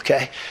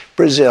 okay?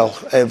 Brazil,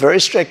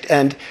 very strict.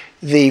 And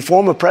the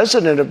former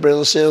president of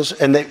Brazil,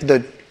 and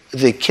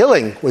the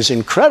killing was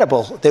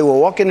incredible. They were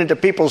walking into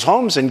people's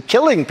homes and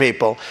killing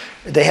people.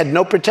 They had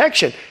no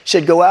protection. He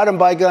said, go out and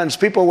buy guns.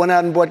 People went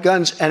out and bought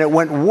guns, and it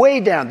went way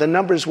down. The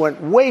numbers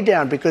went way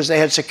down because they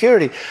had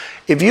security.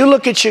 If you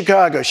look at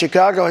Chicago,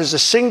 Chicago has the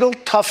single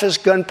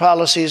toughest gun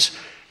policies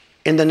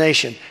in the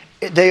nation.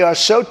 They are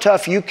so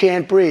tough you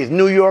can't breathe.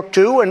 New York,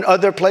 too, and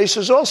other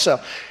places also.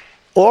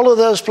 All of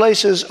those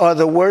places are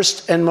the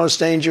worst and most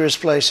dangerous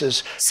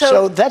places.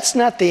 So that's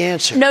not the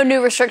answer. No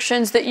new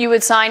restrictions that you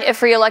would sign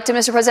if reelected,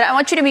 Mr. President. I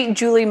want you to meet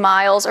Julie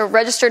Miles, a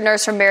registered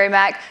nurse from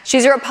Merrimack.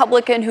 She's a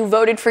Republican who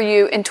voted for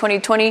you in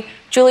 2020.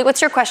 Julie,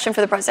 what's your question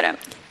for the president?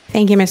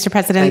 Thank you, Mr.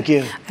 President. Thank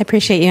you. I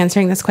appreciate you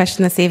answering this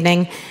question this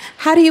evening.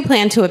 How do you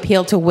plan to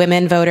appeal to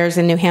women voters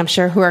in New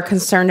Hampshire who are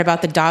concerned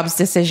about the Dobbs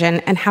decision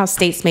and how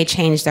states may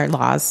change their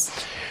laws?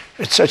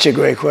 It's such a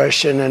great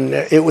question, and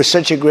it was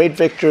such a great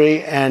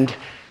victory, and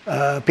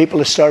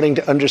people are starting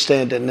to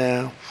understand it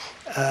now.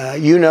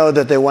 You know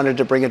that they wanted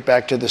to bring it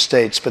back to the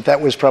states, but that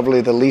was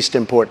probably the least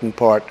important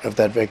part of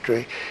that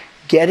victory.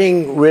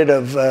 Getting rid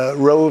of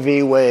Roe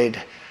v.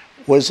 Wade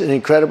was an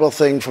incredible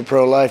thing for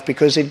pro-life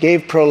because it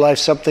gave pro-life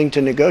something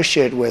to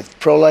negotiate with.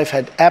 Pro-life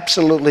had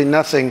absolutely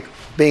nothing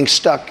being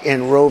stuck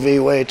in Roe v.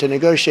 Wade to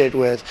negotiate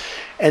with.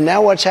 And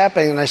now what's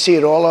happening, and I see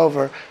it all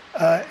over,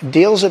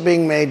 deals are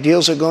being made,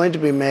 deals are going to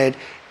be made.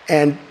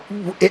 And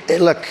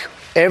look,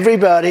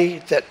 everybody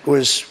that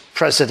was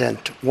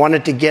president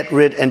wanted to get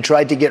rid and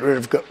tried to get rid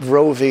of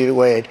Roe v.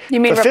 Wade. You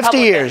mean for 50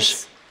 Republicans?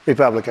 years.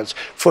 Republicans.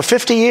 For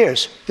 50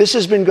 years, this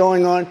has been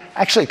going on.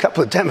 Actually, a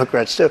couple of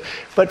Democrats, too.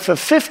 But for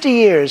 50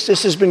 years,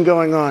 this has been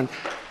going on.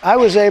 I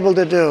was able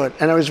to do it,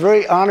 and I was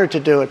very honored to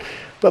do it.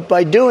 But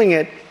by doing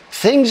it,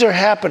 things are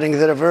happening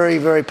that are very,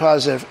 very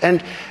positive.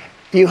 And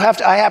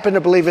I happen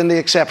to believe in the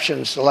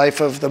exceptions, the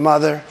life of the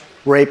mother,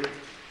 rape,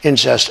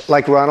 incest,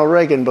 like Ronald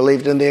Reagan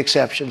believed in the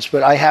exceptions.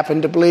 But I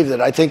happen to believe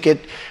that. I think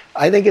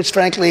it's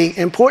frankly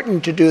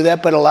important to do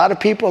that, but a lot of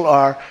people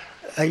are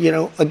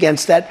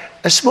against that,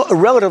 a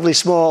relatively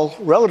small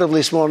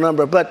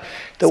number. But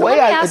the way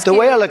I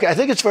look, I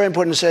think it's very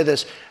important to say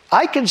this.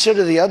 I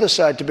consider the other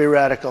side to be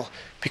radical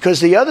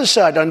because the other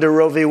side, under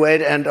Roe v.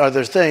 Wade and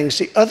other things,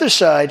 the other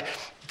side,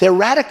 they're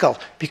radical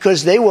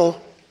because they will.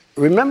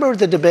 Remember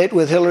the debate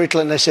with Hillary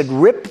Clinton? They said,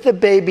 rip the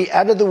baby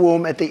out of the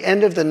womb at the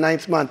end of the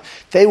 9th month.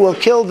 They will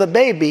kill the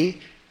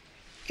baby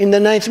in the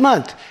 9th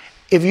month.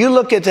 If you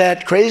look at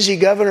that crazy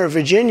governor of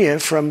Virginia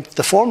from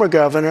the former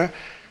governor,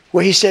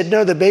 where he said,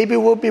 no, the baby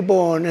will be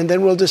born, and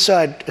then we'll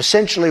decide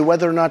essentially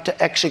whether or not to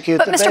execute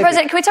the baby. But, Mr.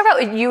 President, can we talk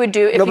about what you would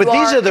do if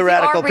these are the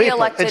radical people.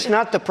 Re-elected? It's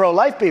not the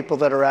pro-life people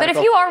that are radical. But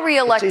if you are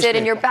reelected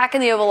and you're back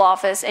in the Oval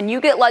Office and you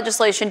get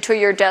legislation to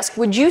your desk,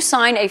 would you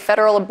sign a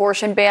federal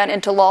abortion ban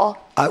into law?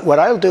 What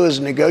I'll do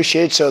is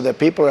negotiate so that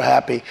people are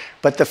happy.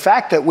 But the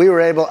fact that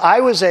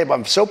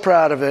I'm so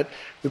proud of it.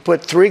 We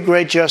put 3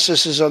 great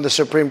justices on the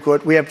Supreme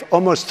Court. We have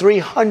almost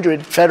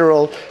 300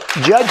 federal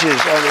judges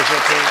on the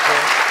Supreme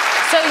Court.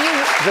 So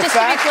just to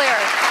be clear,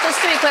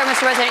 Mr.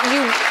 President,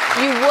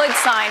 you would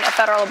sign a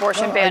federal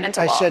abortion ban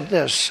into law. I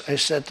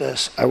said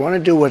this. I want to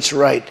do what's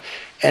right.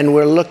 And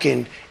we're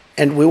looking.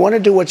 And we want to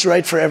do what's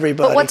right for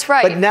everybody. But what's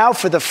right? But now,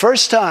 for the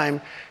first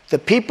time, the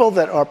people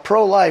that are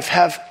pro-life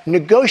have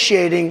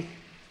negotiating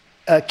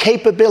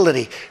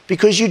capability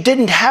because you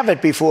didn't have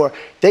it before.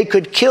 They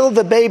could kill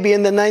the baby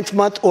in the 9th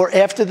month or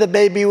after the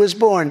baby was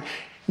born.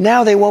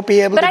 Now they won't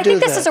be able to do that. But I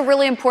think this is a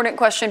really important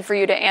question for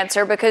you to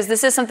answer because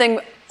this is something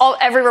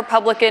every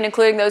Republican,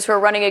 including those who are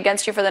running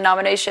against you for the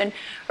nomination,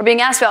 are being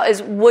asked about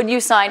is would you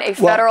sign a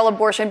federal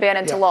abortion ban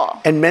into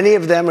law? And many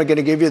of them are going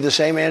to give you the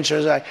same answer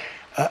as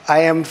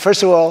I am.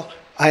 First of all,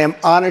 I am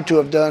honored to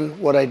have done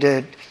what I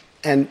did.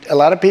 And a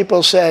lot of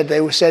people said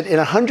in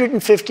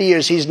 150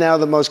 years, he's now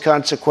the most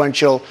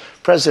consequential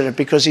president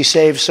because he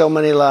saved so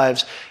many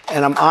lives.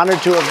 And I'm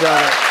honored to have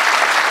done it.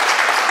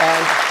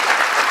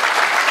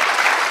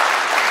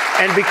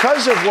 And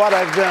because of what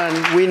I've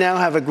done, we now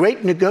have a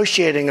great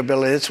negotiating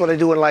ability. That's what I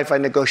do in life. I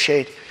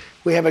negotiate.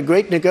 We have a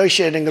great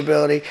negotiating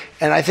ability,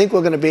 and I think we're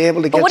going to be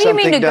able to get something done. But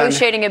what do you mean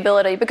negotiating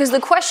ability? Because the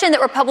question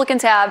that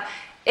Republicans have,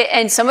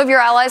 and some of your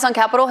allies on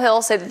Capitol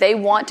Hill say that they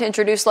want to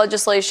introduce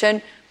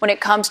legislation when it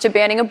comes to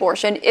banning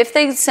abortion. If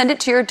they send it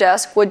to your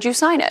desk, would you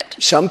sign it?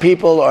 Some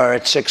people are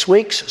at 6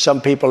 weeks.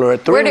 Some people are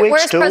at 3 weeks,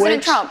 where's 2 weeks.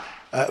 President Trump?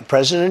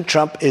 President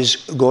Trump is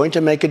going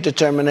to make a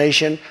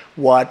determination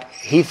what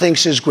he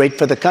thinks is great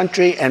for the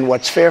country and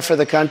what's fair for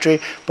the country.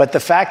 But the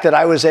fact that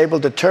I was able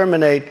to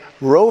terminate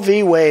Roe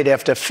v. Wade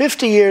after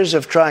 50 years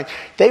of trying,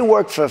 they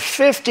worked for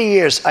 50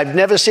 years. I've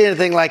never seen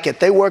anything like it.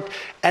 They worked,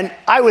 and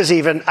I was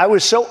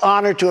so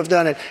honored to have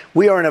done it.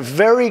 We are in a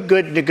very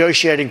good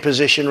negotiating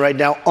position right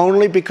now,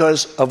 only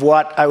because of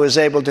what I was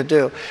able to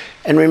do.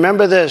 And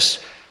remember this,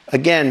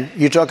 again,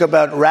 you talk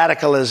about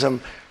radicalism.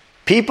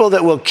 People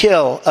that will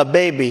kill a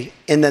baby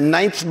in the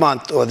 9th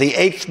month or the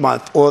 8th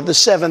month or the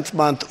 7th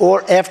month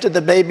or after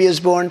the baby is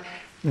born,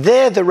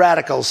 they're the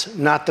radicals,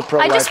 not the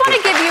pro-life I just want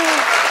to people. give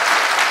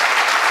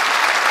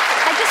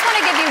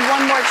you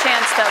one more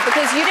chance, though,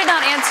 because you did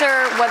not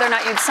answer whether or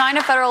not you'd sign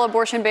a federal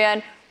abortion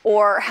ban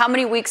or how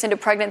many weeks into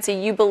pregnancy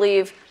you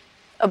believe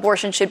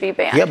abortion should be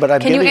banned. Yeah,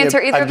 but Can you answer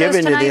either of those I've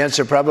given you tonight? the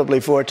answer probably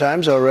 4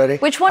 times already.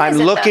 Which one is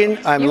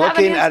it, I'm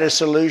looking at a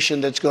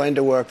solution that's going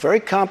to work. Very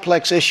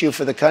complex issue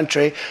for the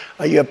country.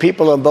 You have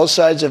people on both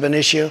sides of an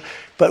issue.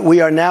 But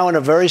we are now in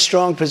a very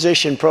strong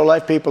position.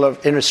 Pro-life people are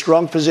in a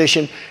strong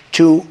position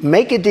to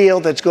make a deal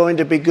that's going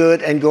to be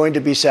good and going to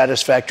be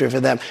satisfactory for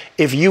them.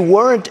 If you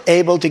weren't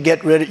able to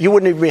get rid of, you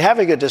wouldn't even be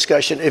having a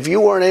discussion. If you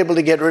weren't able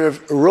to get rid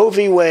of Roe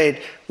v. Wade,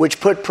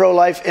 which put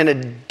pro-life in a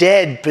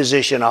dead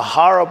position, a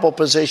horrible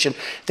position,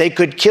 they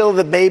could kill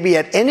the baby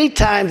at any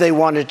time they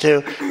wanted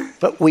to.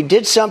 But we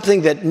did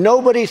something that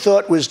nobody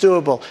thought was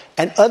doable.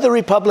 And other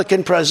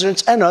Republican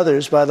presidents, and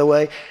others, by the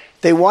way,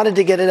 They wanted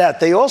to get it out.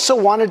 They also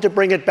wanted to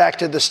bring it back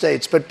to the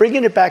states, but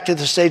bringing it back to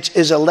the states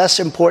is a less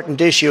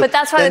important issue but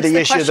that's why than it's the the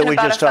issue question that we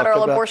about just a talked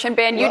federal about. abortion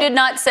ban. You did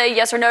not say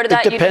yes or no to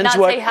that. It You did depends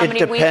not say how many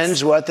It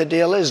depends weeks. what the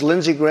deal is.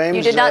 Lindsey Graham's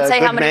You did not say a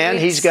good how many man.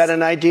 weeks. He's got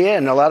an idea,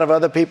 and a lot of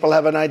other people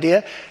have an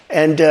idea.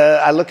 And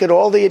I look at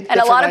all the And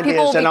a lot of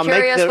people will ideas, be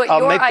curious what I'll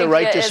your make the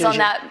right idea is decision. on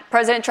that.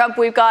 President Trump,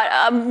 we've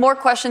got more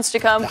questions to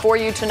come for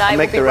you tonight. I'll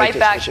make We'll be the right right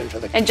back decision for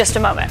the in just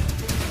a moment.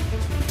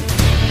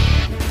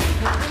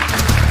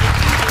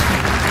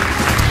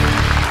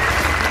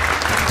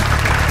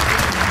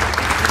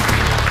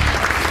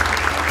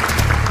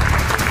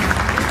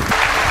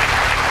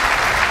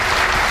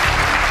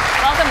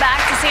 Welcome back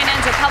to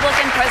CNN's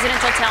Republican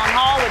Presidential Town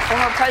Hall with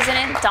former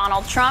President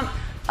Donald Trump.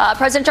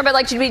 President Trump, I'd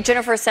like you to meet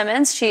Jennifer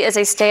Simmons. She is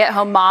a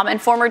stay-at-home mom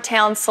and former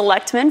town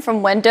selectman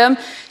from Wyndham.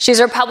 She's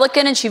a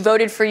Republican, and she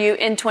voted for you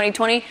in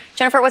 2020.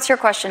 Jennifer, what's your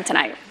question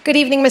tonight? Good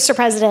evening, Mr.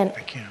 President.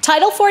 Thank you.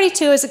 Title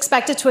 42 is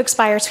expected to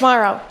expire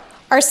tomorrow.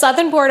 Our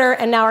southern border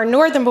and now our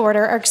northern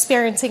border are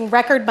experiencing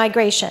record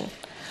migration.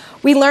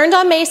 We learned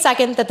on May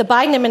 2nd that the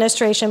Biden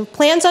administration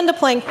plans on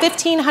deploying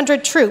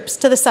 1,500 troops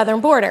to the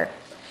southern border.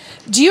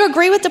 Do you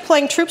agree with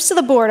deploying troops to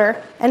the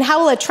border, and how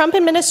will a Trump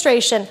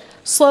administration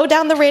slow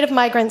down the rate of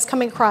migrants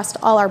coming across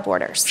all our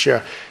borders?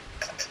 Sure.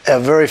 A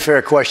very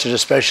fair question,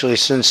 especially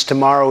since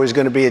tomorrow is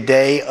going to be a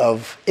day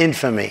of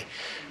infamy.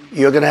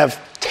 You're going to have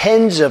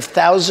tens of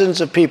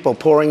thousands of people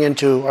pouring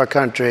into our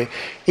country.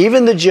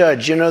 Even the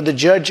judge, the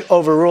judge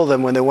overruled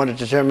them when they wanted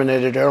to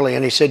terminate it early.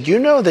 And he said,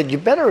 that you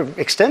better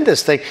extend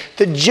this thing.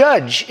 The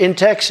judge in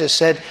Texas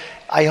said,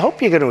 I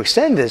hope you're going to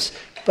extend this,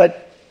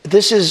 but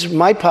this is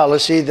my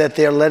policy that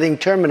they're letting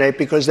terminate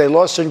because they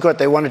lost in court.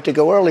 They wanted to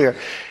go earlier.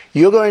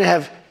 You're going to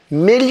have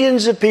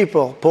millions of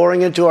people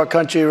pouring into our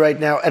country right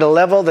now at a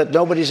level that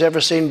nobody's ever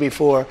seen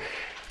before.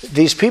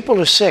 These people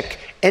are sick.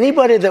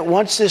 Anybody that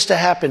wants this to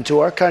happen to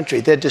our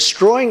country, they're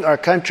destroying our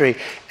country,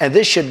 and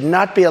this should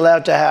not be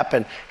allowed to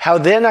happen. How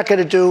they're not going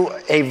to do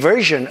a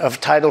version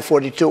of Title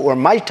 42 or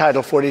my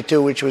Title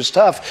 42, which was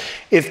tough.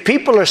 If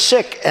people are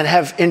sick and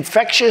have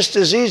infectious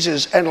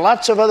diseases and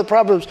lots of other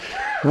problems,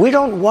 we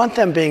don't want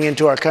them being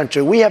into our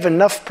country. We have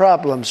enough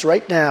problems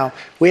right now.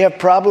 We have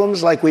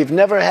problems like we've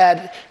never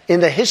had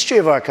in the history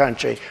of our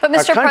country. But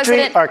Mr.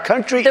 President, our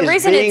country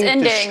is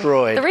being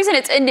destroyed. The reason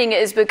it's ending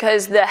is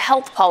because the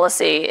health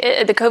policy,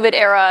 the COVID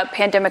era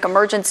pandemic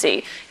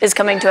emergency, is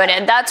coming to an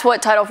end. That's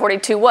what Title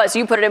 42 was.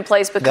 You put it in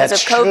place because of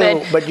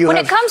COVID. True, but when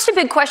it comes to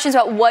big questions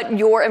about what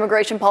your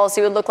immigration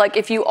policy would look like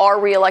if you are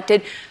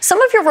reelected,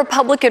 some of your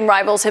Republican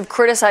rivals have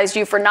criticized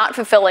you for not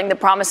fulfilling the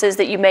promises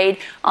that you made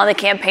on the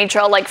campaign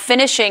trail, like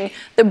finishing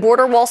the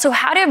border wall. So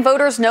how did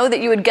voters know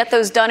that you would get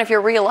those done if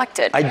you're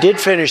reelected? I did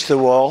finish the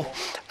wall.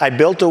 I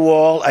built a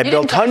wall. I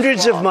built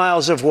hundreds of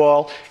miles of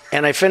wall,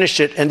 and I finished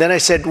it. And then I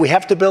said, we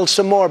have to build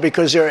some more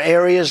because there are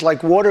areas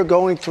like water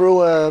going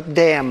through a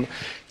dam.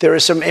 There are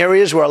some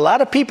areas where a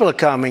lot of people are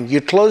coming.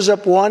 You close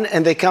up one,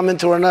 and they come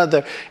into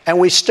another. And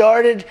we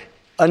started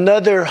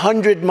another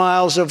 100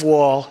 miles of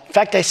wall. In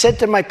fact, I said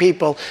to my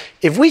people,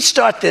 if we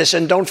start this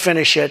and don't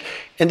finish it,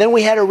 and then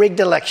we had a rigged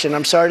election,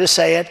 I'm sorry to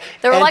say it.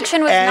 The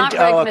election was not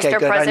rigged, Mr.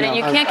 President.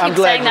 You can't keep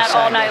saying that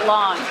all night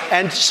long.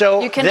 And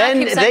so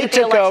then they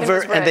took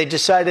over and they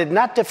decided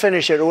not to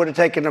finish it. It would have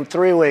taken them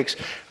 3 weeks.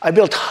 I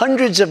built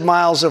hundreds of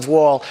miles of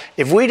wall.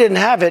 If we didn't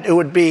have it, it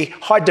would be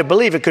hard to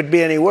believe it could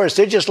be any worse.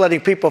 They're just letting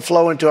people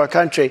flow into our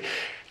country.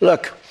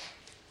 Look,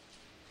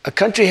 a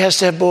country has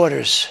to have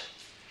borders.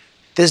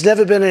 There's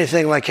never been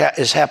anything like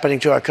is happening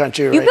to our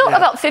country right now. You built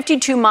about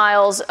 52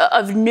 miles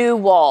of new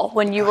wall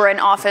when you were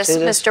in office,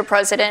 Mr.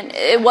 President.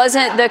 It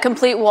wasn't the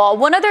complete wall.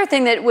 One other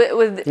thing that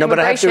with no, but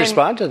I have to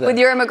respond to that. With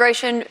your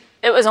immigration,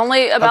 it was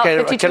only about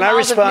 52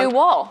 miles of new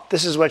wall.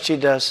 This is what she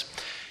does.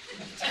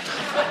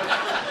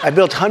 I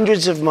built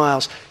hundreds of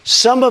miles.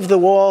 Some of the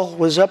wall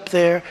was up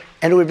there,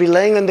 and it would be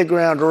laying on the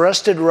ground,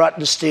 rusted,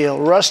 rotten steel,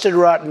 rusted,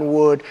 rotten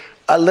wood,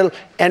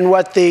 and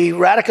what the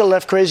radical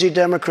left crazy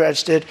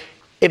Democrats did,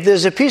 if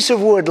there's a piece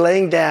of wood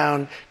laying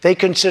down, they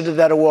consider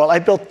that a wall. I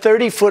built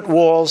 30-foot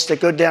walls that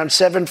go down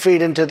 7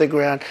 feet into the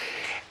ground.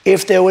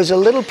 If there was a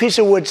little piece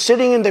of wood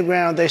sitting in the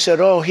ground, they said,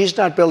 oh, he's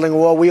not building a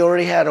wall. We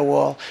already had a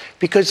wall.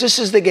 Because this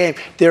is the game.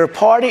 They're a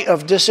party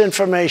of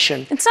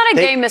disinformation. It's not a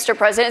game, Mr.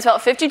 President. It's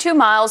about 52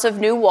 miles of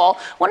new wall.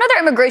 One other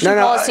immigration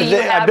policy you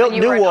had when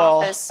you were in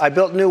office. I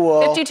built new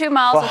wall. 52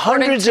 miles for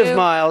hundreds of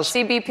miles.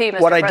 CBP, Mr.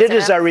 President. What I did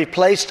is I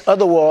replaced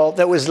other wall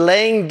that was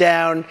laying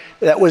down,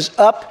 that was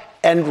up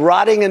and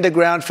rotting in the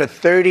ground for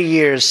 30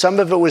 years. Some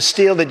of it was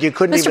steel that you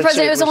couldn't even see. Mr.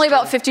 President, it was only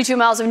about 52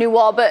 miles of new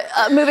wall. But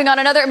moving on,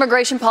 another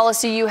immigration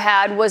policy you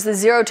had was the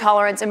zero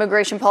tolerance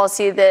immigration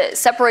policy that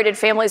separated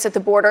families at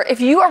the border.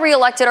 If you are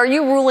reelected, are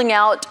you ruling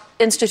out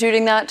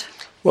instituting that?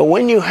 Well,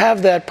 when you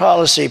have that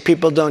policy,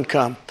 people don't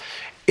come.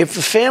 If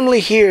the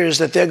family hears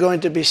that they're going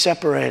to be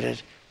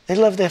separated, they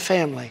love their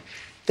family.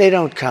 They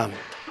don't come.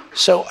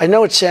 So I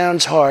know it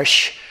sounds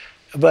harsh,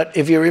 but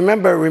if you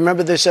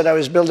remember they said I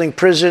was building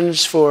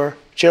prisons for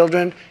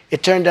children.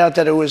 It turned out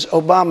that it was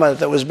Obama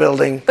that was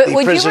building the prisons for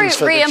the children. But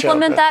would you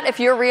re-implement that if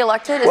you're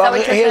reelected? Is that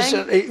what you're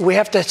saying? We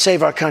have to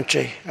save our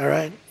country, all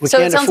right? We so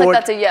can't it sounds afford,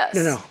 like that's a yes.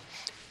 No.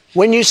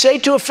 When you say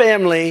to a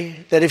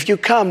family that if you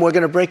come, we're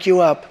going to break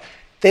you up,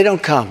 they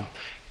don't come.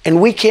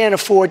 And we can't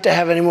afford to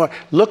have any more.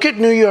 Look at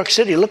New York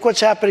City. Look what's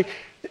happening.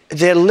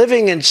 They're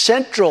living in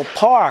Central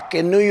Park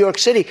in New York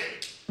City.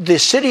 The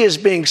city is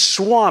being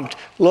swamped.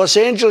 Los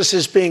Angeles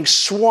is being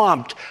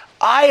swamped.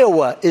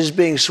 Iowa is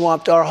being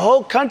swamped. Our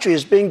whole country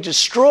is being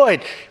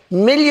destroyed.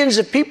 Millions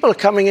of people are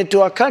coming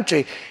into our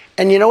country.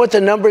 And you know what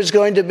the number is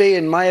going to be,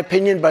 in my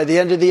opinion, by the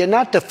end of the year?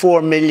 Not the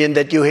 4 million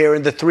that you hear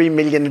and the 3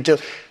 million.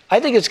 I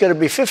think it's going to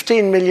be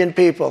 15 million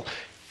people.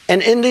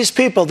 And in these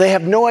people, they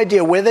have no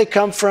idea where they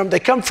come from. They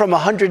come from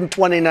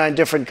 129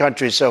 different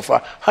countries so far.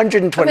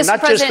 120, not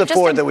just the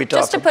four that we talked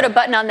about. Just to put a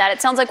button on that,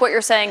 it sounds like what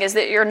you're saying is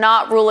that you're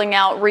not ruling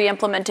out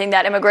re-implementing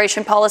that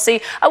immigration policy.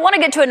 I want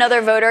to get to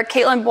another voter.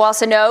 Caitlin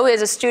Boissonneau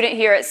is a student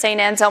here at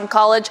St. Anselm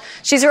College.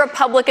 She's a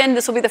Republican.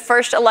 This will be the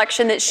first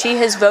election that she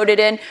has voted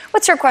in.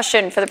 What's your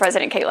question for the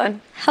president, Caitlin?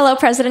 Hello,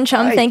 President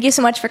Trump. Hi. Thank you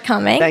so much for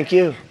coming. Thank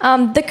you.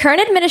 The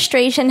current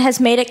administration has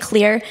made it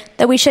clear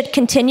that we should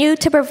continue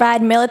to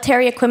provide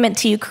military equipment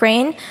to Ukraine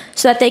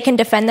so that they can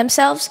defend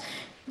themselves.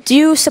 Do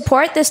you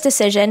support this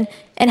decision,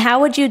 and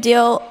how would you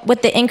deal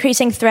with the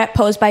increasing threat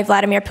posed by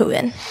Vladimir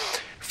Putin?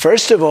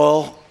 First of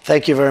all,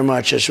 thank you very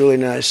much. It's really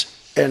nice.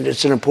 And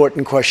it's an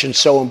important question,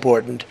 so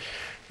important,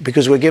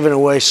 because we're giving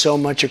away so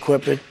much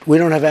equipment. We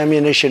don't have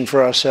ammunition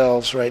for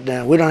ourselves right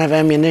now. We don't have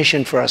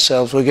ammunition for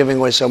ourselves. We're giving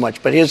away so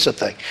much. But here's the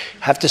thing.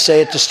 I have to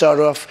say it to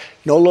start off.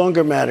 No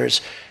longer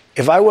matters.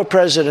 If I were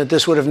president,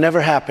 this would have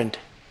never happened.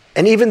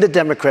 And even the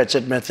Democrats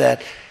admit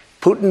that.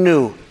 Putin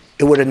knew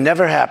it would have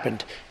never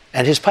happened.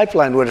 And his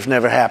pipeline would have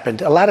never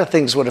happened. A lot of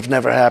things would have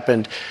never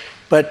happened.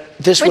 But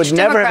this would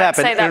never have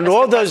happened. And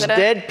all those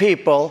dead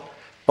people,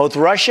 both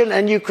Russian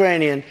and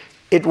Ukrainian,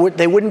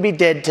 they wouldn't be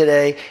dead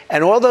today.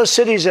 And all those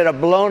cities that are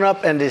blown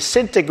up and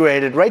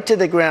disintegrated right to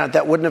the ground,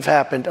 that wouldn't have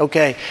happened.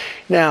 Okay,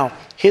 now,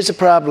 here's the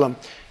problem.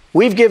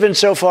 We've given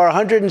so far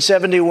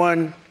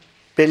 $171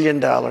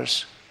 billion.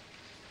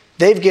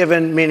 They've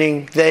given,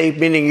 meaning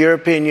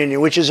European Union,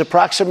 which is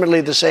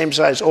approximately the same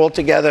size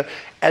altogether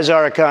as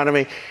our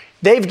economy.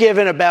 They've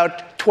given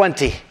about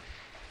 20.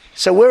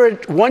 So we're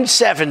at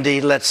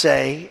 170, let's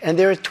say, and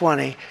they're at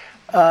 20.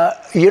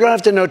 You don't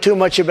have to know too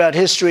much about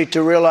history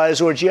to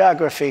realize, or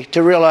geography,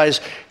 to realize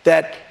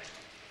that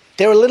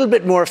they're a little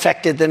bit more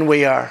affected than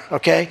we are,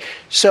 okay?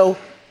 So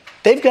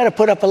they've got to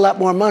put up a lot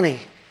more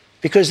money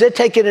because they're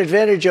taking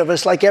advantage of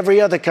us like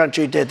every other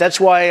country did. That's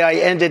why I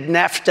ended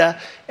NAFTA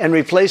and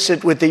replaced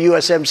it with the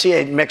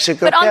USMCA,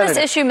 Mexico, But on Canada.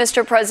 this issue,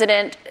 Mr.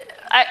 President,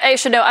 I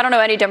should know, I don't know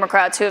any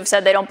Democrats who have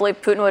said they don't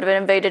believe Putin would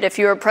have invaded if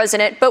you were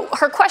president. But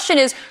her question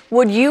is,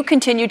 would you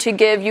continue to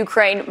give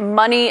Ukraine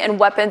money and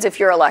weapons if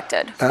you're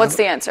elected? What's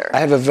the answer?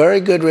 I have a very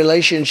good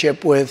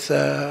relationship with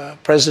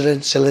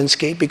President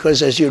Zelensky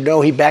because, as you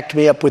know, he backed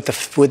me up with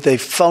the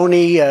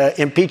phony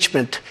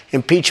impeachment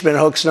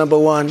hoax number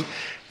one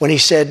when he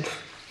said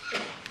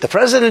the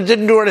president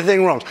didn't do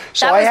anything wrong.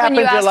 So that was I happen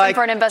when you asked to like. him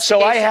for an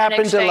investigation So I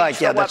happen to in like.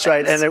 exchange Yeah, for that's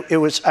right. weapons.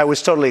 And I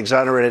was totally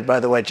exonerated,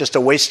 by the way. Just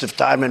a waste of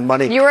time and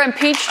money. You were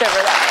impeached over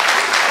that.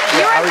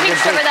 You were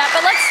impeached over that.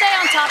 But let's stay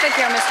on topic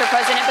here, Mr.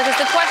 President, because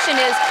the question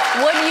is,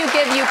 would you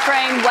give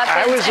Ukraine weapons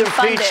I was and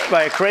impeached funding?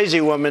 by a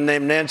crazy woman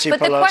named Nancy Pelosi.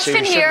 But the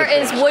question here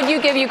is, would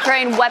you give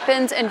Ukraine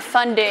weapons and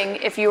funding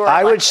if you were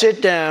elected? I would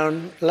sit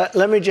down.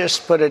 Let me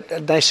just put it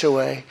a nicer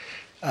way.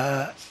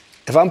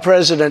 If I'm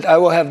president, I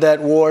will have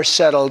that war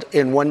settled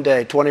in one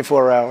day,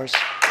 24 hours.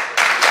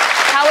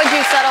 How would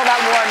you settle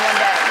that war in one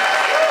day?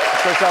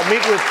 Because I'll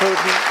meet with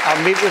Putin,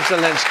 I'll meet with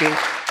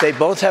Zelensky. They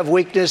both have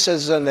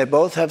weaknesses and they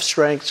both have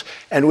strengths.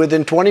 And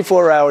within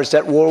 24 hours,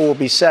 that war will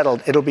be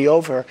settled. It'll be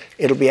over.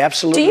 It'll be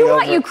absolutely over. Do you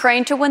want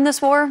Ukraine to win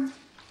this war?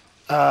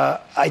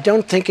 I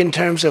don't think in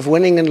terms of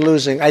winning and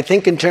losing. I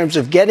think in terms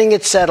of getting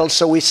it settled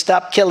so we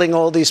stop killing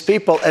all these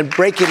people and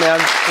breaking down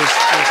this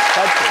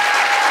country.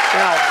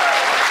 Now,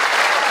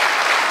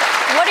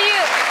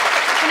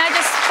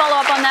 follow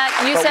up on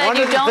that? You said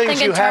you don't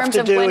think in terms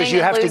of winning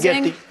and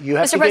losing.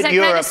 Mr. President,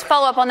 can I just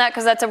follow up on that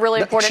because that's a really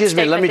important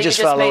statement let me that just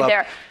you just follow made up.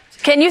 there.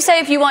 Can you say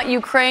if you want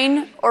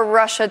Ukraine or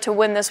Russia to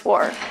win this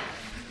war?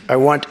 I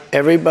want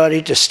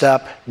everybody to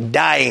stop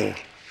dying.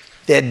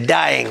 They're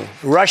dying.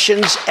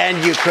 Russians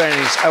and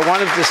Ukrainians. I want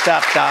them to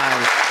stop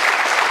dying.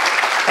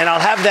 And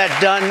I'll have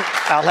that done.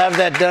 I'll have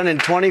that done in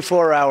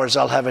 24 hours.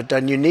 I'll have it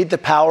done. You need the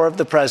power of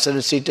the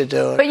presidency to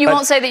do it. But you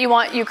won't say that you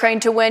want Ukraine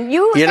to win.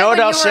 You know what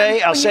I'll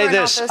say? I'll say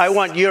this. I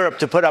want Europe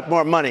to put up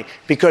more money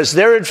because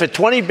they're in for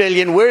 20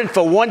 billion. We're in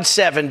for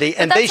 170,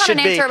 and they should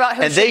be.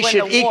 And they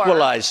should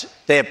equalize.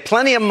 They have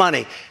plenty of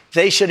money.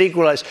 They should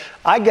equalize.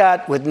 I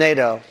got with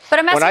NATO. But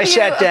I'm when I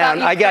sat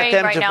down, I got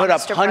them right to now, put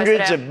up Mr. hundreds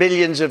President. of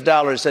billions of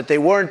dollars that they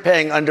weren't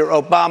paying under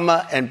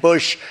Obama and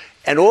Bush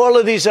and all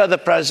of these other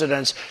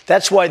presidents.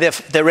 That's why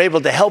they're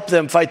able to help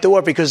them fight the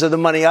war, because of the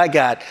money I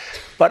got.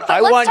 But I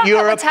let's want talk about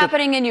Europe. What's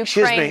happening in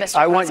Ukraine, excuse me, Mr.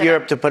 I want President.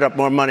 Europe to put up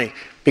more money,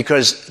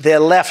 because they're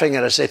laughing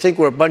at us. They think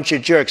we're a bunch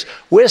of jerks.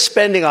 We're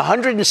spending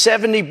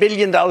 $170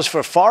 billion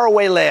for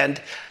faraway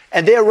land,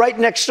 and they're right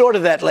next door to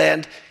that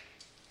land,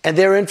 and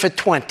they're in for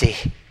 20.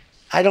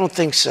 I don't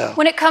think so.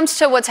 When it comes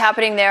to what's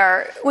happening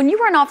there, when you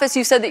were in office,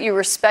 you said that you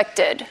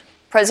respected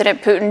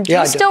President Putin. Do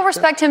you still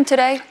respect him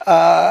today?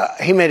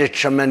 He made a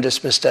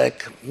tremendous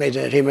mistake.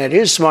 He was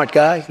a smart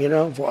guy, you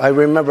know. I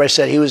remember I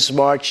said he was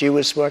smart, she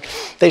was smart.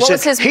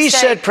 He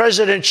said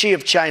President Xi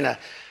of China,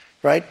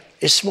 right,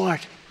 is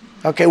smart.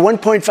 Okay,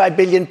 1.5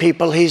 billion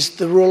people. He's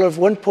the ruler of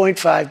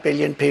 1.5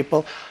 billion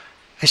people.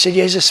 I said,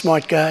 yeah, he's a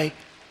smart guy.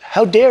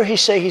 How dare he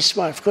say he's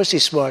smart? Of course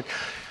he's smart.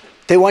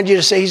 They want you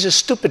to say he's a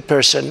stupid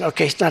person.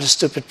 Okay, he's not a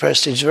stupid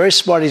person. He's very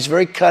smart. He's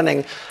very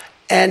cunning.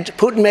 And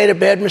Putin made a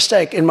bad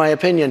mistake, in my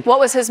opinion. What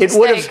was his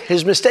mistake?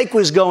 His mistake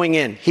was going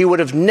in. He would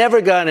have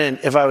never gone in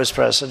if I was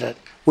president.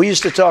 We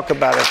used to talk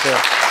about it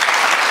there.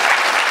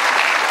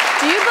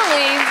 Do you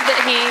believe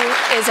that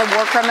he is a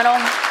war criminal?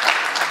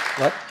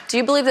 What? Do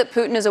you believe that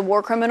Putin is a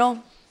war criminal?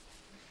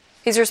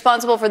 He's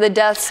responsible for the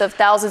deaths of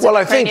thousands of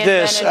Ukrainian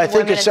men and women and I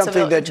think it's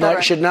something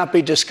that should not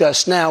be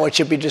discussed now. It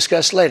should be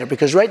discussed later,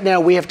 because right now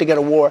we have to get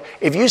a war.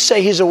 If you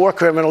say he's a war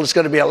criminal, it's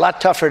going to be a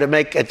lot tougher to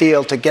make a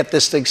deal to get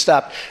this thing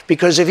stopped.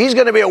 Because if he's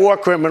going to be a war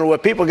criminal where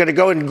people are going to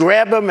go and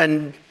grab him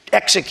and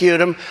execute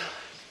him,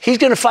 he's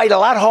going to fight a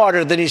lot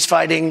harder than he's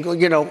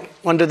fighting, you know,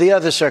 under the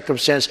other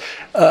circumstance.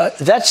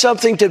 That's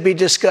something to be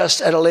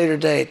discussed at a later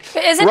date.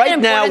 Right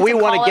now, we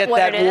want to get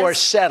that war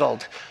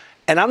settled.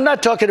 And I'm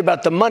not talking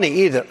about the money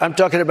either. I'm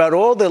talking about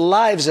all the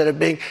lives that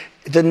are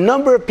the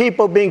number of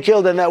people being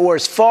killed in that war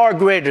is far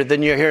greater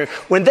than you're hearing.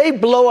 When they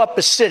blow up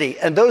a city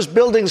and those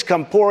buildings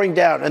come pouring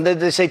down and then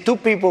they say 2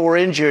 people were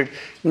injured,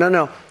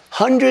 no,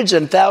 hundreds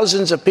and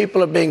thousands of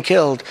people are being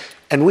killed,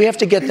 and we have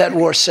to get that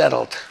war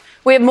settled.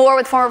 We have more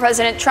with former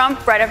President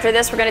Trump. Right after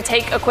this, we're going to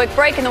take a quick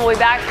break, and then we'll be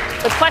back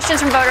with questions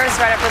from voters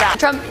right after that.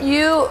 Trump,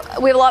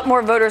 we have a lot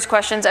more voters'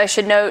 questions, I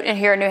should note, in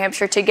here in New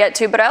Hampshire to get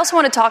to, but I also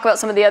want to talk about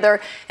some of the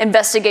other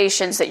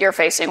investigations that you're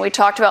facing. We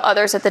talked about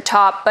others at the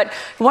top, but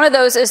one of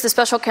those is the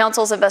special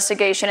counsel's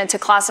investigation into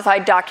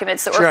classified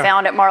documents that were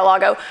found at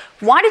Mar-a-Lago.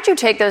 Why did you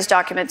take those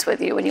documents with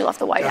you when you left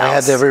the White House? I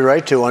had every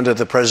right to under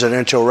the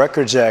Presidential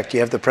Records Act. You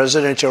have the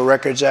Presidential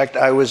Records Act.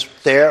 I was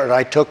there, and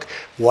I took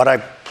what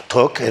I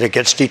took, and it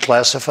gets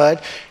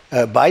declassified.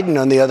 Biden,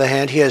 on the other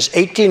hand, he has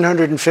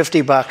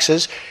 1,850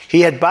 boxes.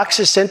 He had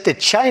boxes sent to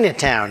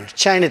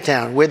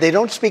Chinatown, where they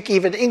don't speak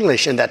even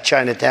English in that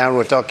Chinatown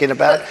we're talking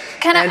about.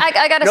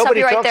 I got to stop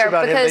you right there. Nobody talks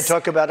about him. They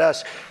talk about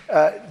us.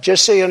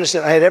 Just so you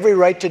understand, I had every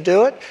right to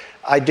do it.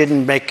 I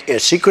didn't make a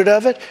secret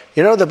of it.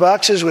 You know, the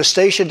boxes were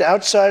stationed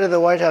outside of the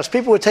White House.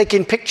 People were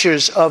taking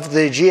pictures of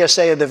the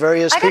GSA of the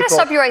various people. I got to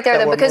stop you right there,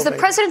 though, because the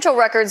Presidential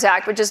Records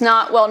Act, which is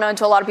not well known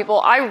to a lot of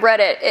people, I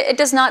read it. It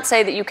does not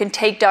say that you can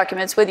take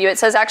documents with you. It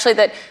says actually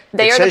that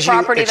they are the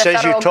property of the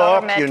federal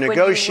government. It says you talk, you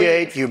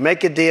negotiate, you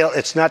make a deal.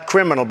 It's not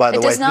criminal, by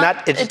the way.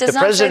 The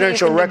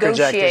Presidential Records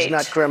Act is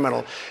not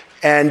criminal.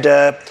 And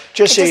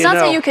just so you know, it does not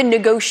say you can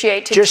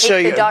negotiate to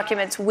take the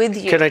documents with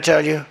you. Can I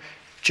tell you?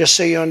 Just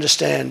so you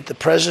understand, the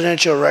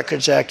Presidential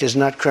Records Act is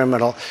not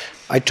criminal.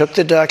 I took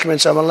the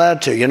documents. I'm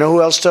allowed to. You know who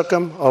else took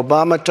them?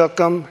 Obama took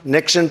them.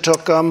 Nixon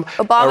took them.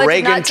 Obama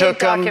Reagan did not took take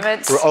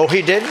documents. Oh,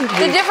 he didn't?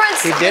 The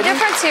difference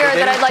here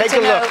that I'd like to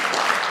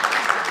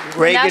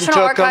know. Reagan National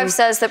took Archive them.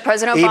 says that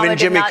President Obama even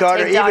Jimmy did not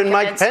Carter, take documents. even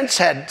Mike Pence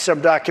had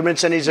some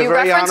documents, and he's a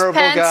very honorable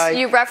guy.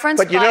 You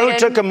referenced But you know who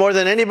took them more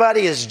than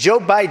anybody is Joe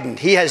Biden.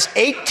 He has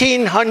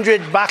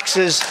 1,800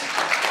 boxes.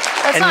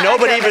 That's and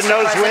nobody even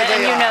knows where they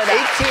are. You know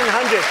that.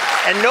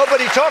 1,800, and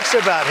nobody talks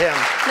about him.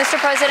 Mr.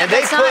 President,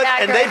 that's not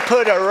accurate. And they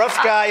put a rough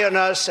guy on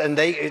us, and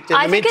in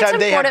the meantime, they have nobody. I think it's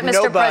important,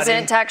 Mr.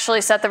 President, to actually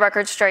set the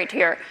record straight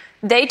here.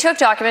 They took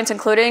documents,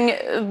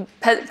 including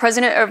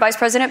Vice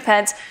President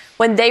Pence.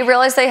 When they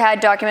realized they had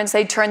documents,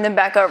 they turned them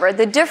back over.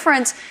 The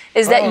difference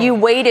is that you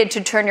waited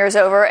to turn yours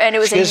over, and it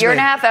was a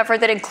year-and-a-half effort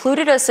that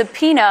included a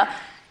subpoena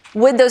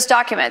with those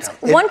documents.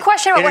 One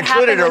question about what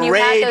happened when you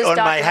had those documents. It included a raid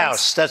on my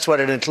house. That's what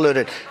it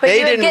included. But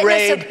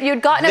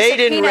you'd gotten a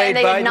subpoena and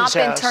they had not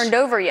been turned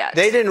over yet.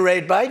 They didn't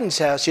raid Biden's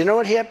house. You know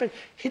what happened?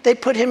 They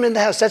put him in the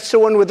house. That's the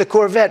one with the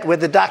Corvette where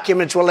the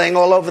documents were laying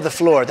all over the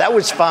floor. That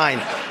was fine.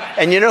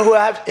 And you know who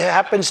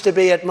happens to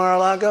be at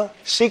Mar-a-Lago?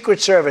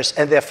 Secret Service,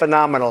 and they're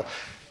phenomenal.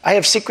 I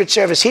have Secret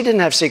Service. He didn't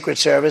have Secret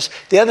Service.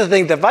 The other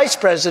thing, the vice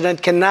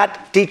president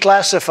cannot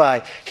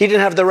declassify. He didn't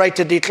have the right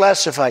to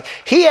declassify.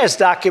 He has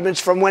documents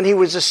from when he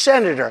was a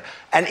senator.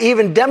 And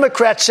even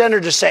Democrat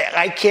senators say,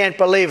 I can't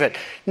believe it.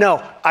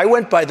 No, I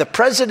went by the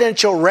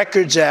Presidential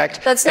Records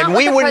Act, That's not and what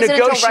we the were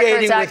Presidential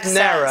negotiating Records with Act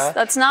NARA. says.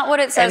 That's not what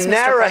it says, And Mr.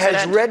 NARA has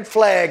President. red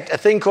flagged a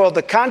thing called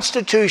the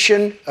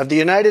Constitution of the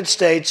United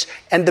States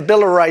and the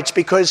Bill of Rights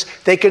because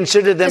they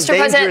consider them Mr.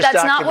 dangerous President, that's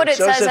documents. not what it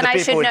Those says, are the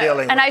people we're dealing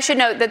with. and I should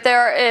note that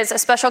there is a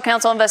special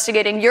counsel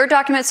investigating your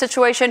document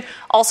situation,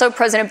 also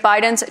President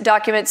Biden's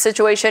document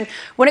situation.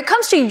 When it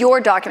comes to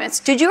your documents,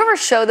 did you ever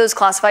show those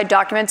classified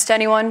documents to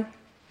anyone?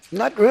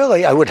 Not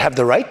really. I would have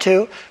the right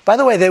to. By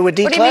the way, they were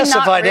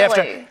declassified What do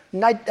you mean,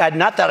 not after. really?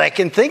 Not that I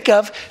can think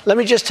of. Let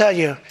me just tell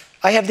you,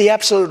 I have the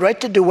absolute right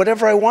to do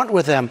whatever I want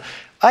with them.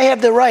 I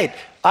have the right.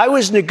 I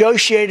was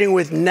negotiating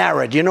with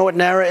NARA. Do you know what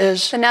NARA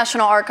is? The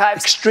National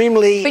Archives.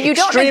 Extremely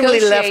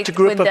negotiate left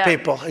group with of them.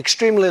 people.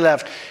 Extremely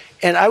left.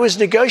 And I was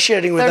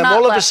negotiating with They're them. not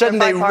All of a left, sudden,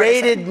 they're they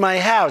bipartisan. raided my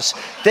house.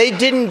 They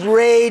didn't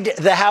raid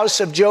the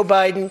house of Joe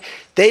Biden.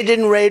 They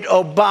didn't raid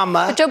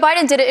Obama. But Joe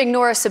Biden didn't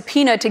ignore a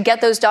subpoena to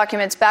get those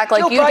documents back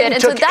like Joe you Biden did.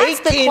 And so took that's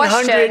the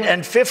question.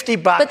 1,850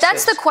 boxes. But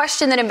that's the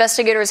question that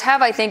investigators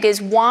have, I think,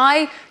 is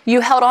why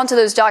you held on to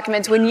those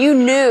documents when you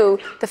knew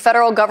the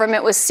federal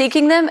government was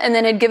seeking them and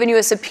then had given you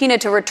a subpoena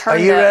to return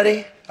them. Are you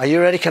ready? Are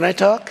you ready? Can I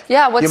talk?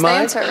 Yeah, what's You the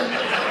mind?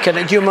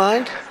 answer? Do you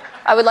mind?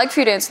 I would like for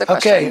you to answer the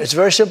question. Okay, it's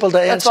very simple to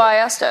answer. That's why I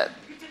asked it.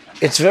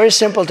 It's very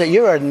simple to.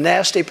 You're a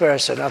nasty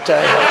person, I'll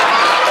tell you.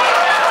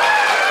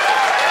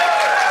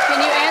 Can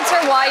you answer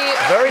why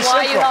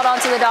you held on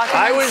to the documents?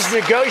 I was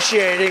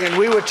negotiating, and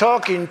we were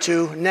talking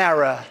to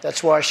NARA,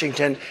 that's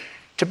Washington,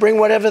 to bring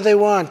whatever they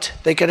want.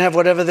 They can have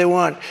whatever they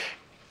want.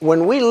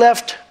 When we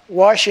left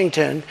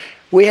Washington,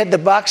 we had the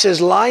boxes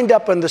lined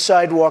up on the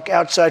sidewalk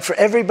outside for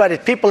everybody.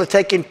 People are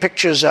taking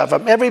pictures of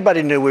them.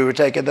 Everybody knew we were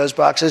taking those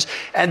boxes.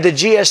 And the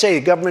GSA,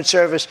 the government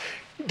service,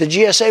 the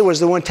GSA was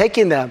the one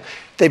taking them.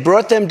 They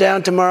brought them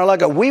down to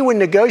Mar-a-Lago. We were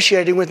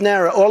negotiating with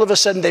NARA. All of a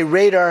sudden, they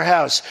raid our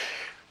house.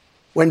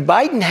 When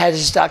Biden had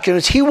his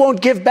documents, he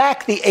won't give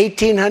back the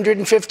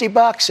 1,850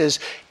 boxes.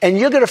 And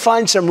you're going to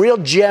find some real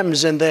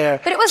gems in there.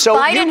 But it was So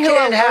Biden you who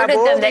can't have alerted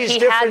all them that these he had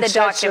different the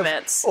sets of-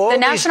 documents. all The these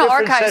National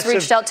different Archives sets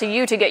reached of- out to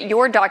you to get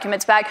your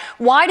documents back.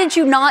 Why did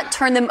you not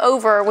turn them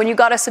over when you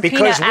got a subpoena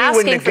Because we were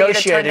asking for you to turn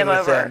negotiating them with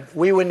over? them.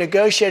 We were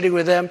negotiating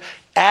with them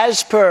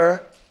as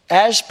per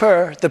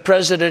the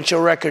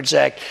Presidential Records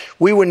Act.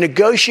 We were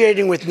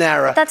negotiating with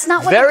NARA. That's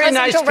not what Very the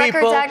nice Presidential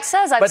people, Records Act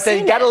says. I've but they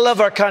seen got to it.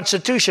 love our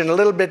Constitution a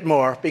little bit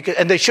more,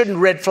 and they shouldn't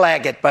red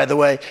flag it, by the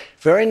way.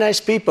 Very nice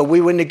people. We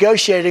were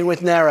negotiating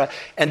with NARA,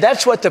 and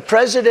that's what the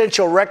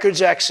Presidential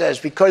Records Act says,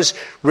 because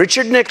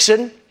Richard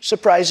Nixon,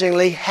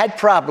 surprisingly, had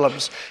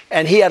problems,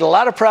 and he had a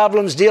lot of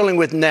problems dealing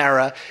with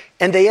NARA,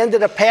 and they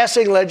ended up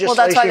passing that's why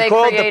legislation they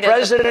called the created the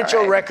Presidential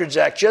PRA. Records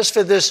Act just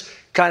for this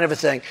kind of a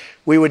thing.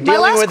 We were My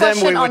dealing last with them.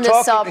 question We were on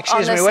this talking.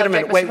 Excuse me. Wait a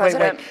minute. subject, Wait. Mr. Wait.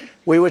 President.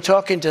 We were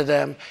talking to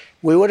them.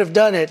 We would have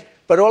done it,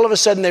 but all of a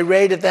sudden they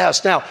raided the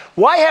house. Now,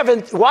 why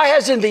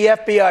hasn't the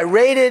FBI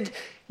raided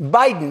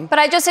Biden? But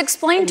I just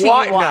explained to you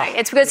why. No.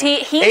 It's because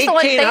he's the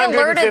one, they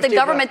alerted the 1,850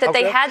 government that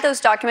they okay. had those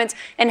documents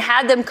and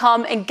had them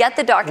come and get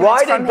the documents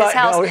Why from did his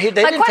house. No,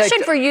 they My didn't question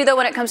take for you, though,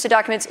 when it comes to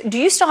documents, do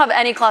you still have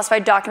any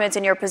classified documents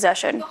in your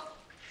possession?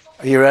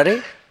 Are you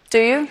ready? Do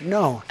you?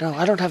 No,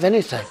 I don't have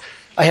anything.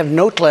 I have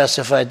no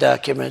classified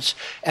documents.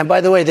 And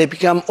by the way, they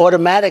become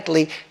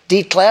automatically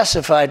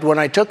declassified when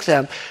I took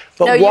them.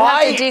 But No, you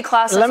why? have to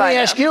declassify Let me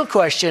them. ask you a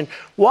question.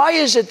 Why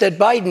is it that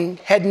Biden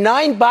had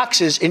 9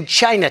 boxes in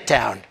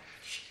Chinatown?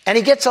 And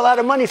he gets a lot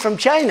of money from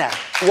China.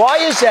 Why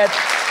is that?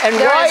 And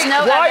There why, is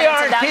no why evidence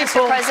aren't of that,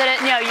 people? Mr. President.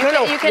 No,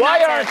 you cannot why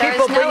say aren't that. There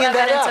people is no bringing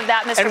that evidence up? of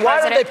that, Mr. And why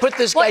don't they President. put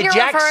this What guy you're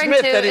Jack referring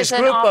Smith to and his is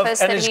an group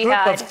office of that he of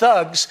had.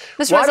 thugs? Mr.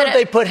 Why don't President,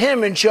 they put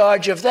him in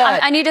charge of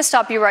that? I need to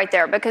stop you right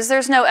there because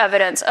there's no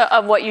evidence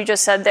of what you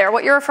just said there.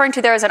 What you're referring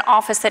to there is an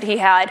office that he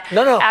had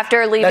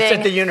after leaving That's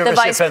at the University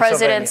vice of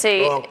Pennsylvania.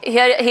 presidency. Wrong.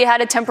 He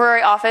had a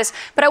temporary office.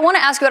 But I want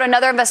to ask you about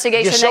another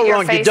investigation You're so that you're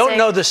wrong. facing. You don't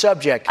know the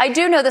subject. I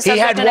do know the subject. He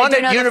had and I one do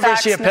at know the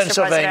University facts, of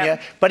Pennsylvania, Mr.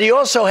 President. but he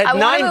also had I want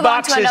 9 to move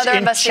boxes on to another in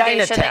investigation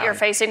Chinatown. that you're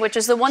facing, which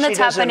is the one that's She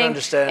doesn't happening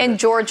understand in it.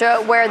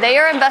 Georgia, where they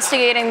are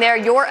investigating there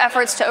your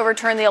efforts to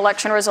overturn the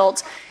election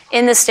results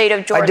in the state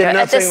of Georgia. I did nothing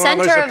At the wrong. It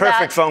was center a of perfect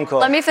that, phone call.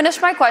 let me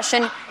finish my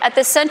question. At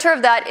the center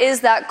of that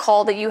is that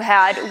call that you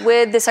had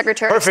with the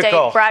Secretary Perfect of State,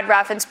 call. Brad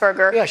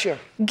Raffensperger. Yeah, sure.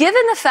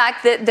 Given the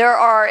fact that there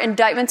are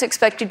indictments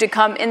expected to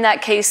come in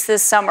that case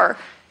this summer,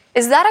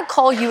 is that a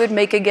call you would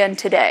make again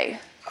today?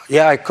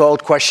 Yeah, I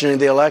called questioning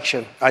the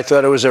election. I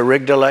thought it was a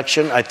rigged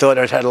election. I thought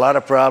it had a lot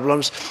of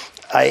problems.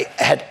 I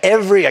had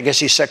I guess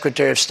he's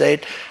Secretary of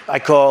State. I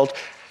called.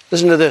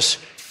 Listen to this.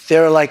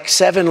 There are like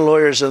 7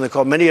 lawyers on the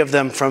call, many of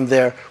them from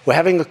there. We're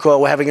having a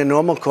call. We're having a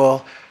normal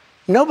call.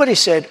 Nobody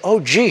said, oh,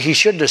 gee, he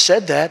shouldn't have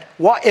said that.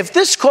 Why? If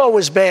this call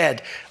was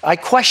bad, I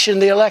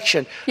questioned the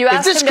election. You if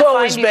asked this him to call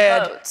find was you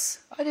bad, votes.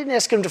 I didn't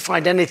ask him to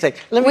find anything.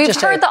 Let me We've just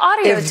tell heard you, the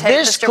audio if tape,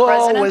 this Mr. call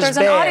President. was There's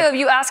an bad, audio of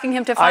you asking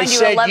him to find I you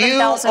said,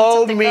 11,000 you owe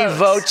something me votes.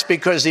 votes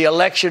because the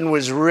election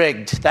was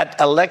rigged. That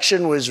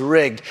election was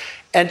rigged.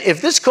 And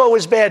if this call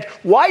was bad,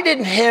 why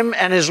didn't him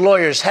and his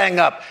lawyers hang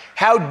up?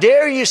 How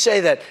dare you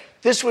say that?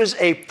 This was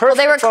a perfect Well,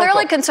 they were phone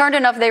clearly call. concerned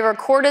enough. They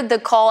recorded the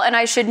call, and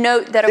I should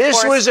note that, of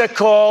course, This was a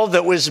call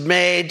that was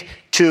made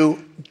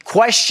to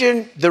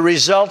question the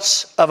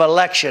results of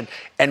election.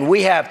 And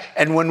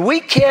when we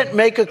can't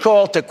make a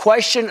call to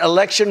question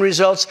election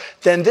results,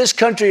 then this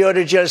country ought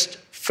to just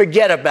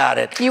forget about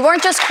it. you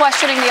weren't just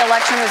questioning the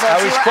election results.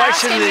 I was You were asking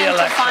questioning the him to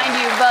election. find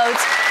you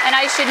votes. And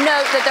I should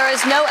note that there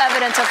is no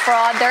evidence of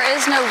fraud. There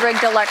is no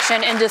rigged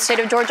election in the state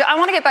of Georgia. I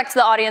want to get back to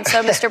the audience,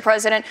 though, Mr.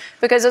 President,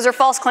 because those are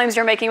false claims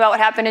you're making about what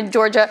happened in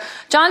Georgia.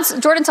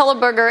 Jordan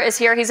Sullenberger is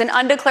here. He's an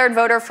undeclared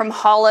voter from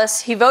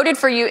Hollis. He voted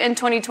for you in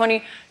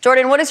 2020.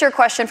 Jordan, what is your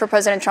question for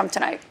President Trump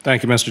tonight?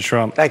 Thank you, Mr.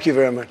 Trump. Thank you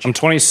very much. I'm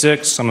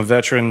 26. I'm a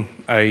veteran.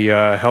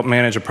 I help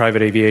manage a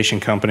private aviation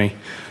company.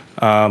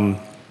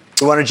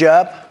 You want a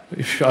job?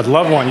 I'd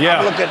love one,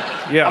 yeah.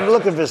 I'm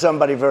looking for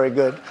somebody very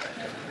good.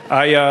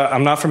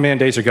 I'm not for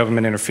mandates or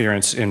government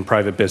interference in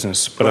private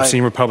business, but I've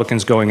seen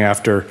Republicans going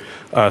after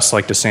us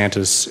like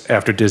DeSantis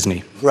after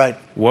Disney. Right.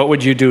 What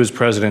would you do as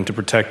president to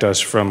protect us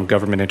from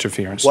government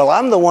interference? Well,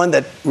 I'm the one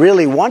that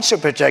really wants to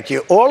protect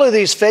you. All of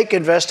these fake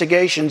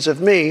investigations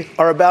of me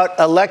are about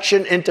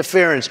election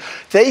interference.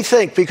 They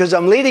think because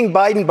I'm leading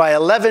Biden by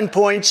 11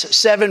 points,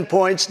 7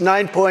 points,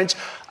 9 points,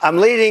 I'm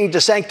leading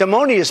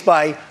DeSanctimonious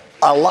by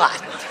a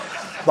lot.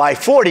 By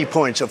 40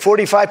 points or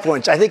 45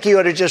 points. I think he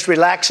ought to just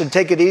relax and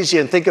take it easy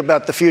and think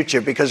about the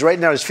future, because right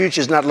now his future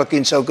is not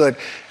looking so good.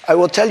 I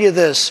will tell you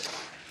this.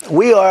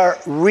 We are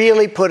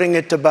really putting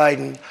it to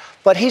Biden,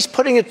 but he's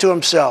putting it to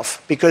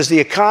himself because the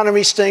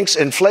economy stinks,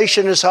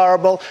 inflation is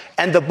horrible,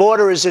 and the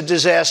border is a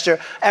disaster.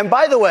 And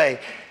by the way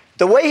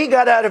he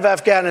got out of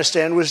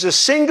Afghanistan was the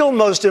single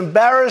most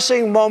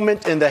embarrassing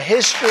moment in the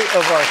history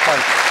of our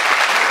country.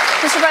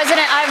 Mr.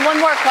 President, I have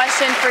one more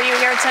question for you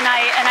here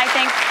tonight, and I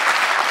think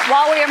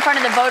while we're in front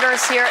of the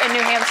voters here in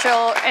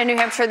New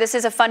Hampshire, this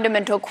is a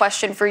fundamental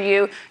question for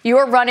you. You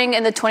are running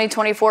in the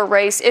 2024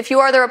 race. If you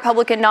are the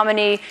Republican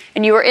nominee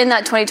and you are in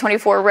that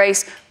 2024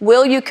 race,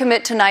 will you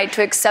commit tonight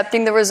to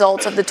accepting the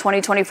results of the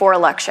 2024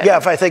 election? Yeah,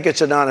 if I think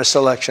it's an honest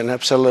election,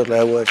 absolutely,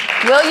 I would.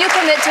 Will you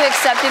commit to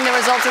accepting the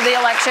results of the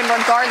election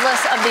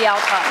regardless of the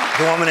outcome?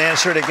 Do you want me to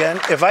answer it again?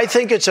 If I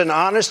think it's an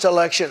honest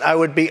election, I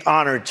would be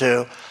honored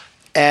to.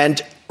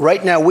 And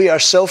right now, we are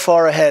so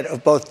far ahead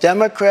of both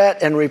Democrat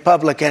and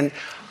Republican.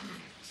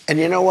 And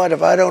you know what?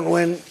 If I don't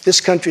win,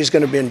 this country is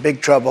going to be in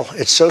big trouble.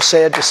 It's so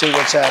sad to see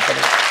what's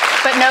happening.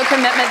 But no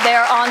commitment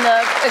there on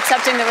the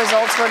accepting the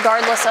results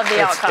regardless of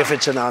the outcome. If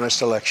it's an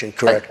honest election,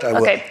 correct, I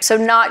will. Okay, so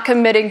not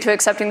committing to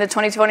accepting the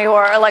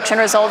 2024 election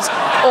results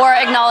or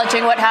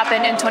acknowledging what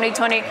happened in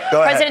 2020.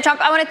 President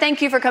Trump, I want to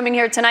thank you for coming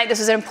here tonight.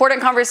 This is an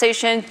important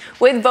conversation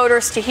with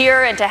voters to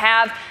hear and to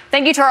have.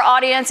 Thank you to our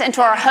audience and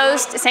to our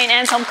host, St.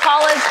 Anselm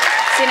College.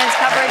 CNN's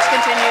coverage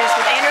continues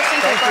with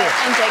Anderson Cooper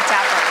and Jake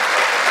Tapper.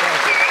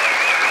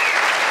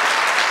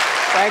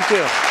 Thank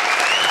you.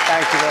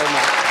 Thank you very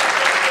much.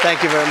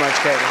 Thank you very much,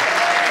 Caitlin.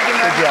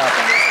 Good job.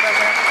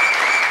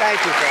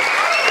 Thank you, Caitlin.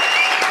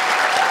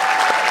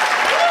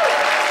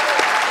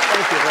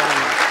 Thank you very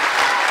much.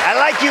 I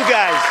like you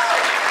guys.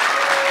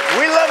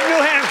 We love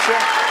New Hampshire.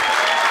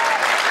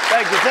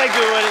 Thank you. Thank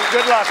you, Woody.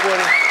 Good luck,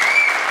 Woody.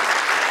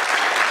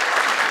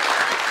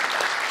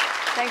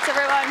 Thanks,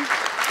 everyone.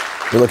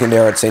 You're looking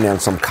there at St.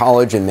 Anselm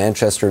College in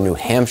Manchester, New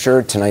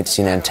Hampshire. Tonight's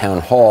CNN Town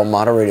Hall,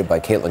 moderated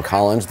by Caitlin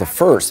Collins, the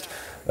first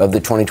of the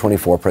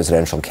 2024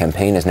 presidential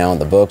campaign, is now in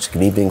the books.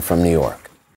 Good evening from New York.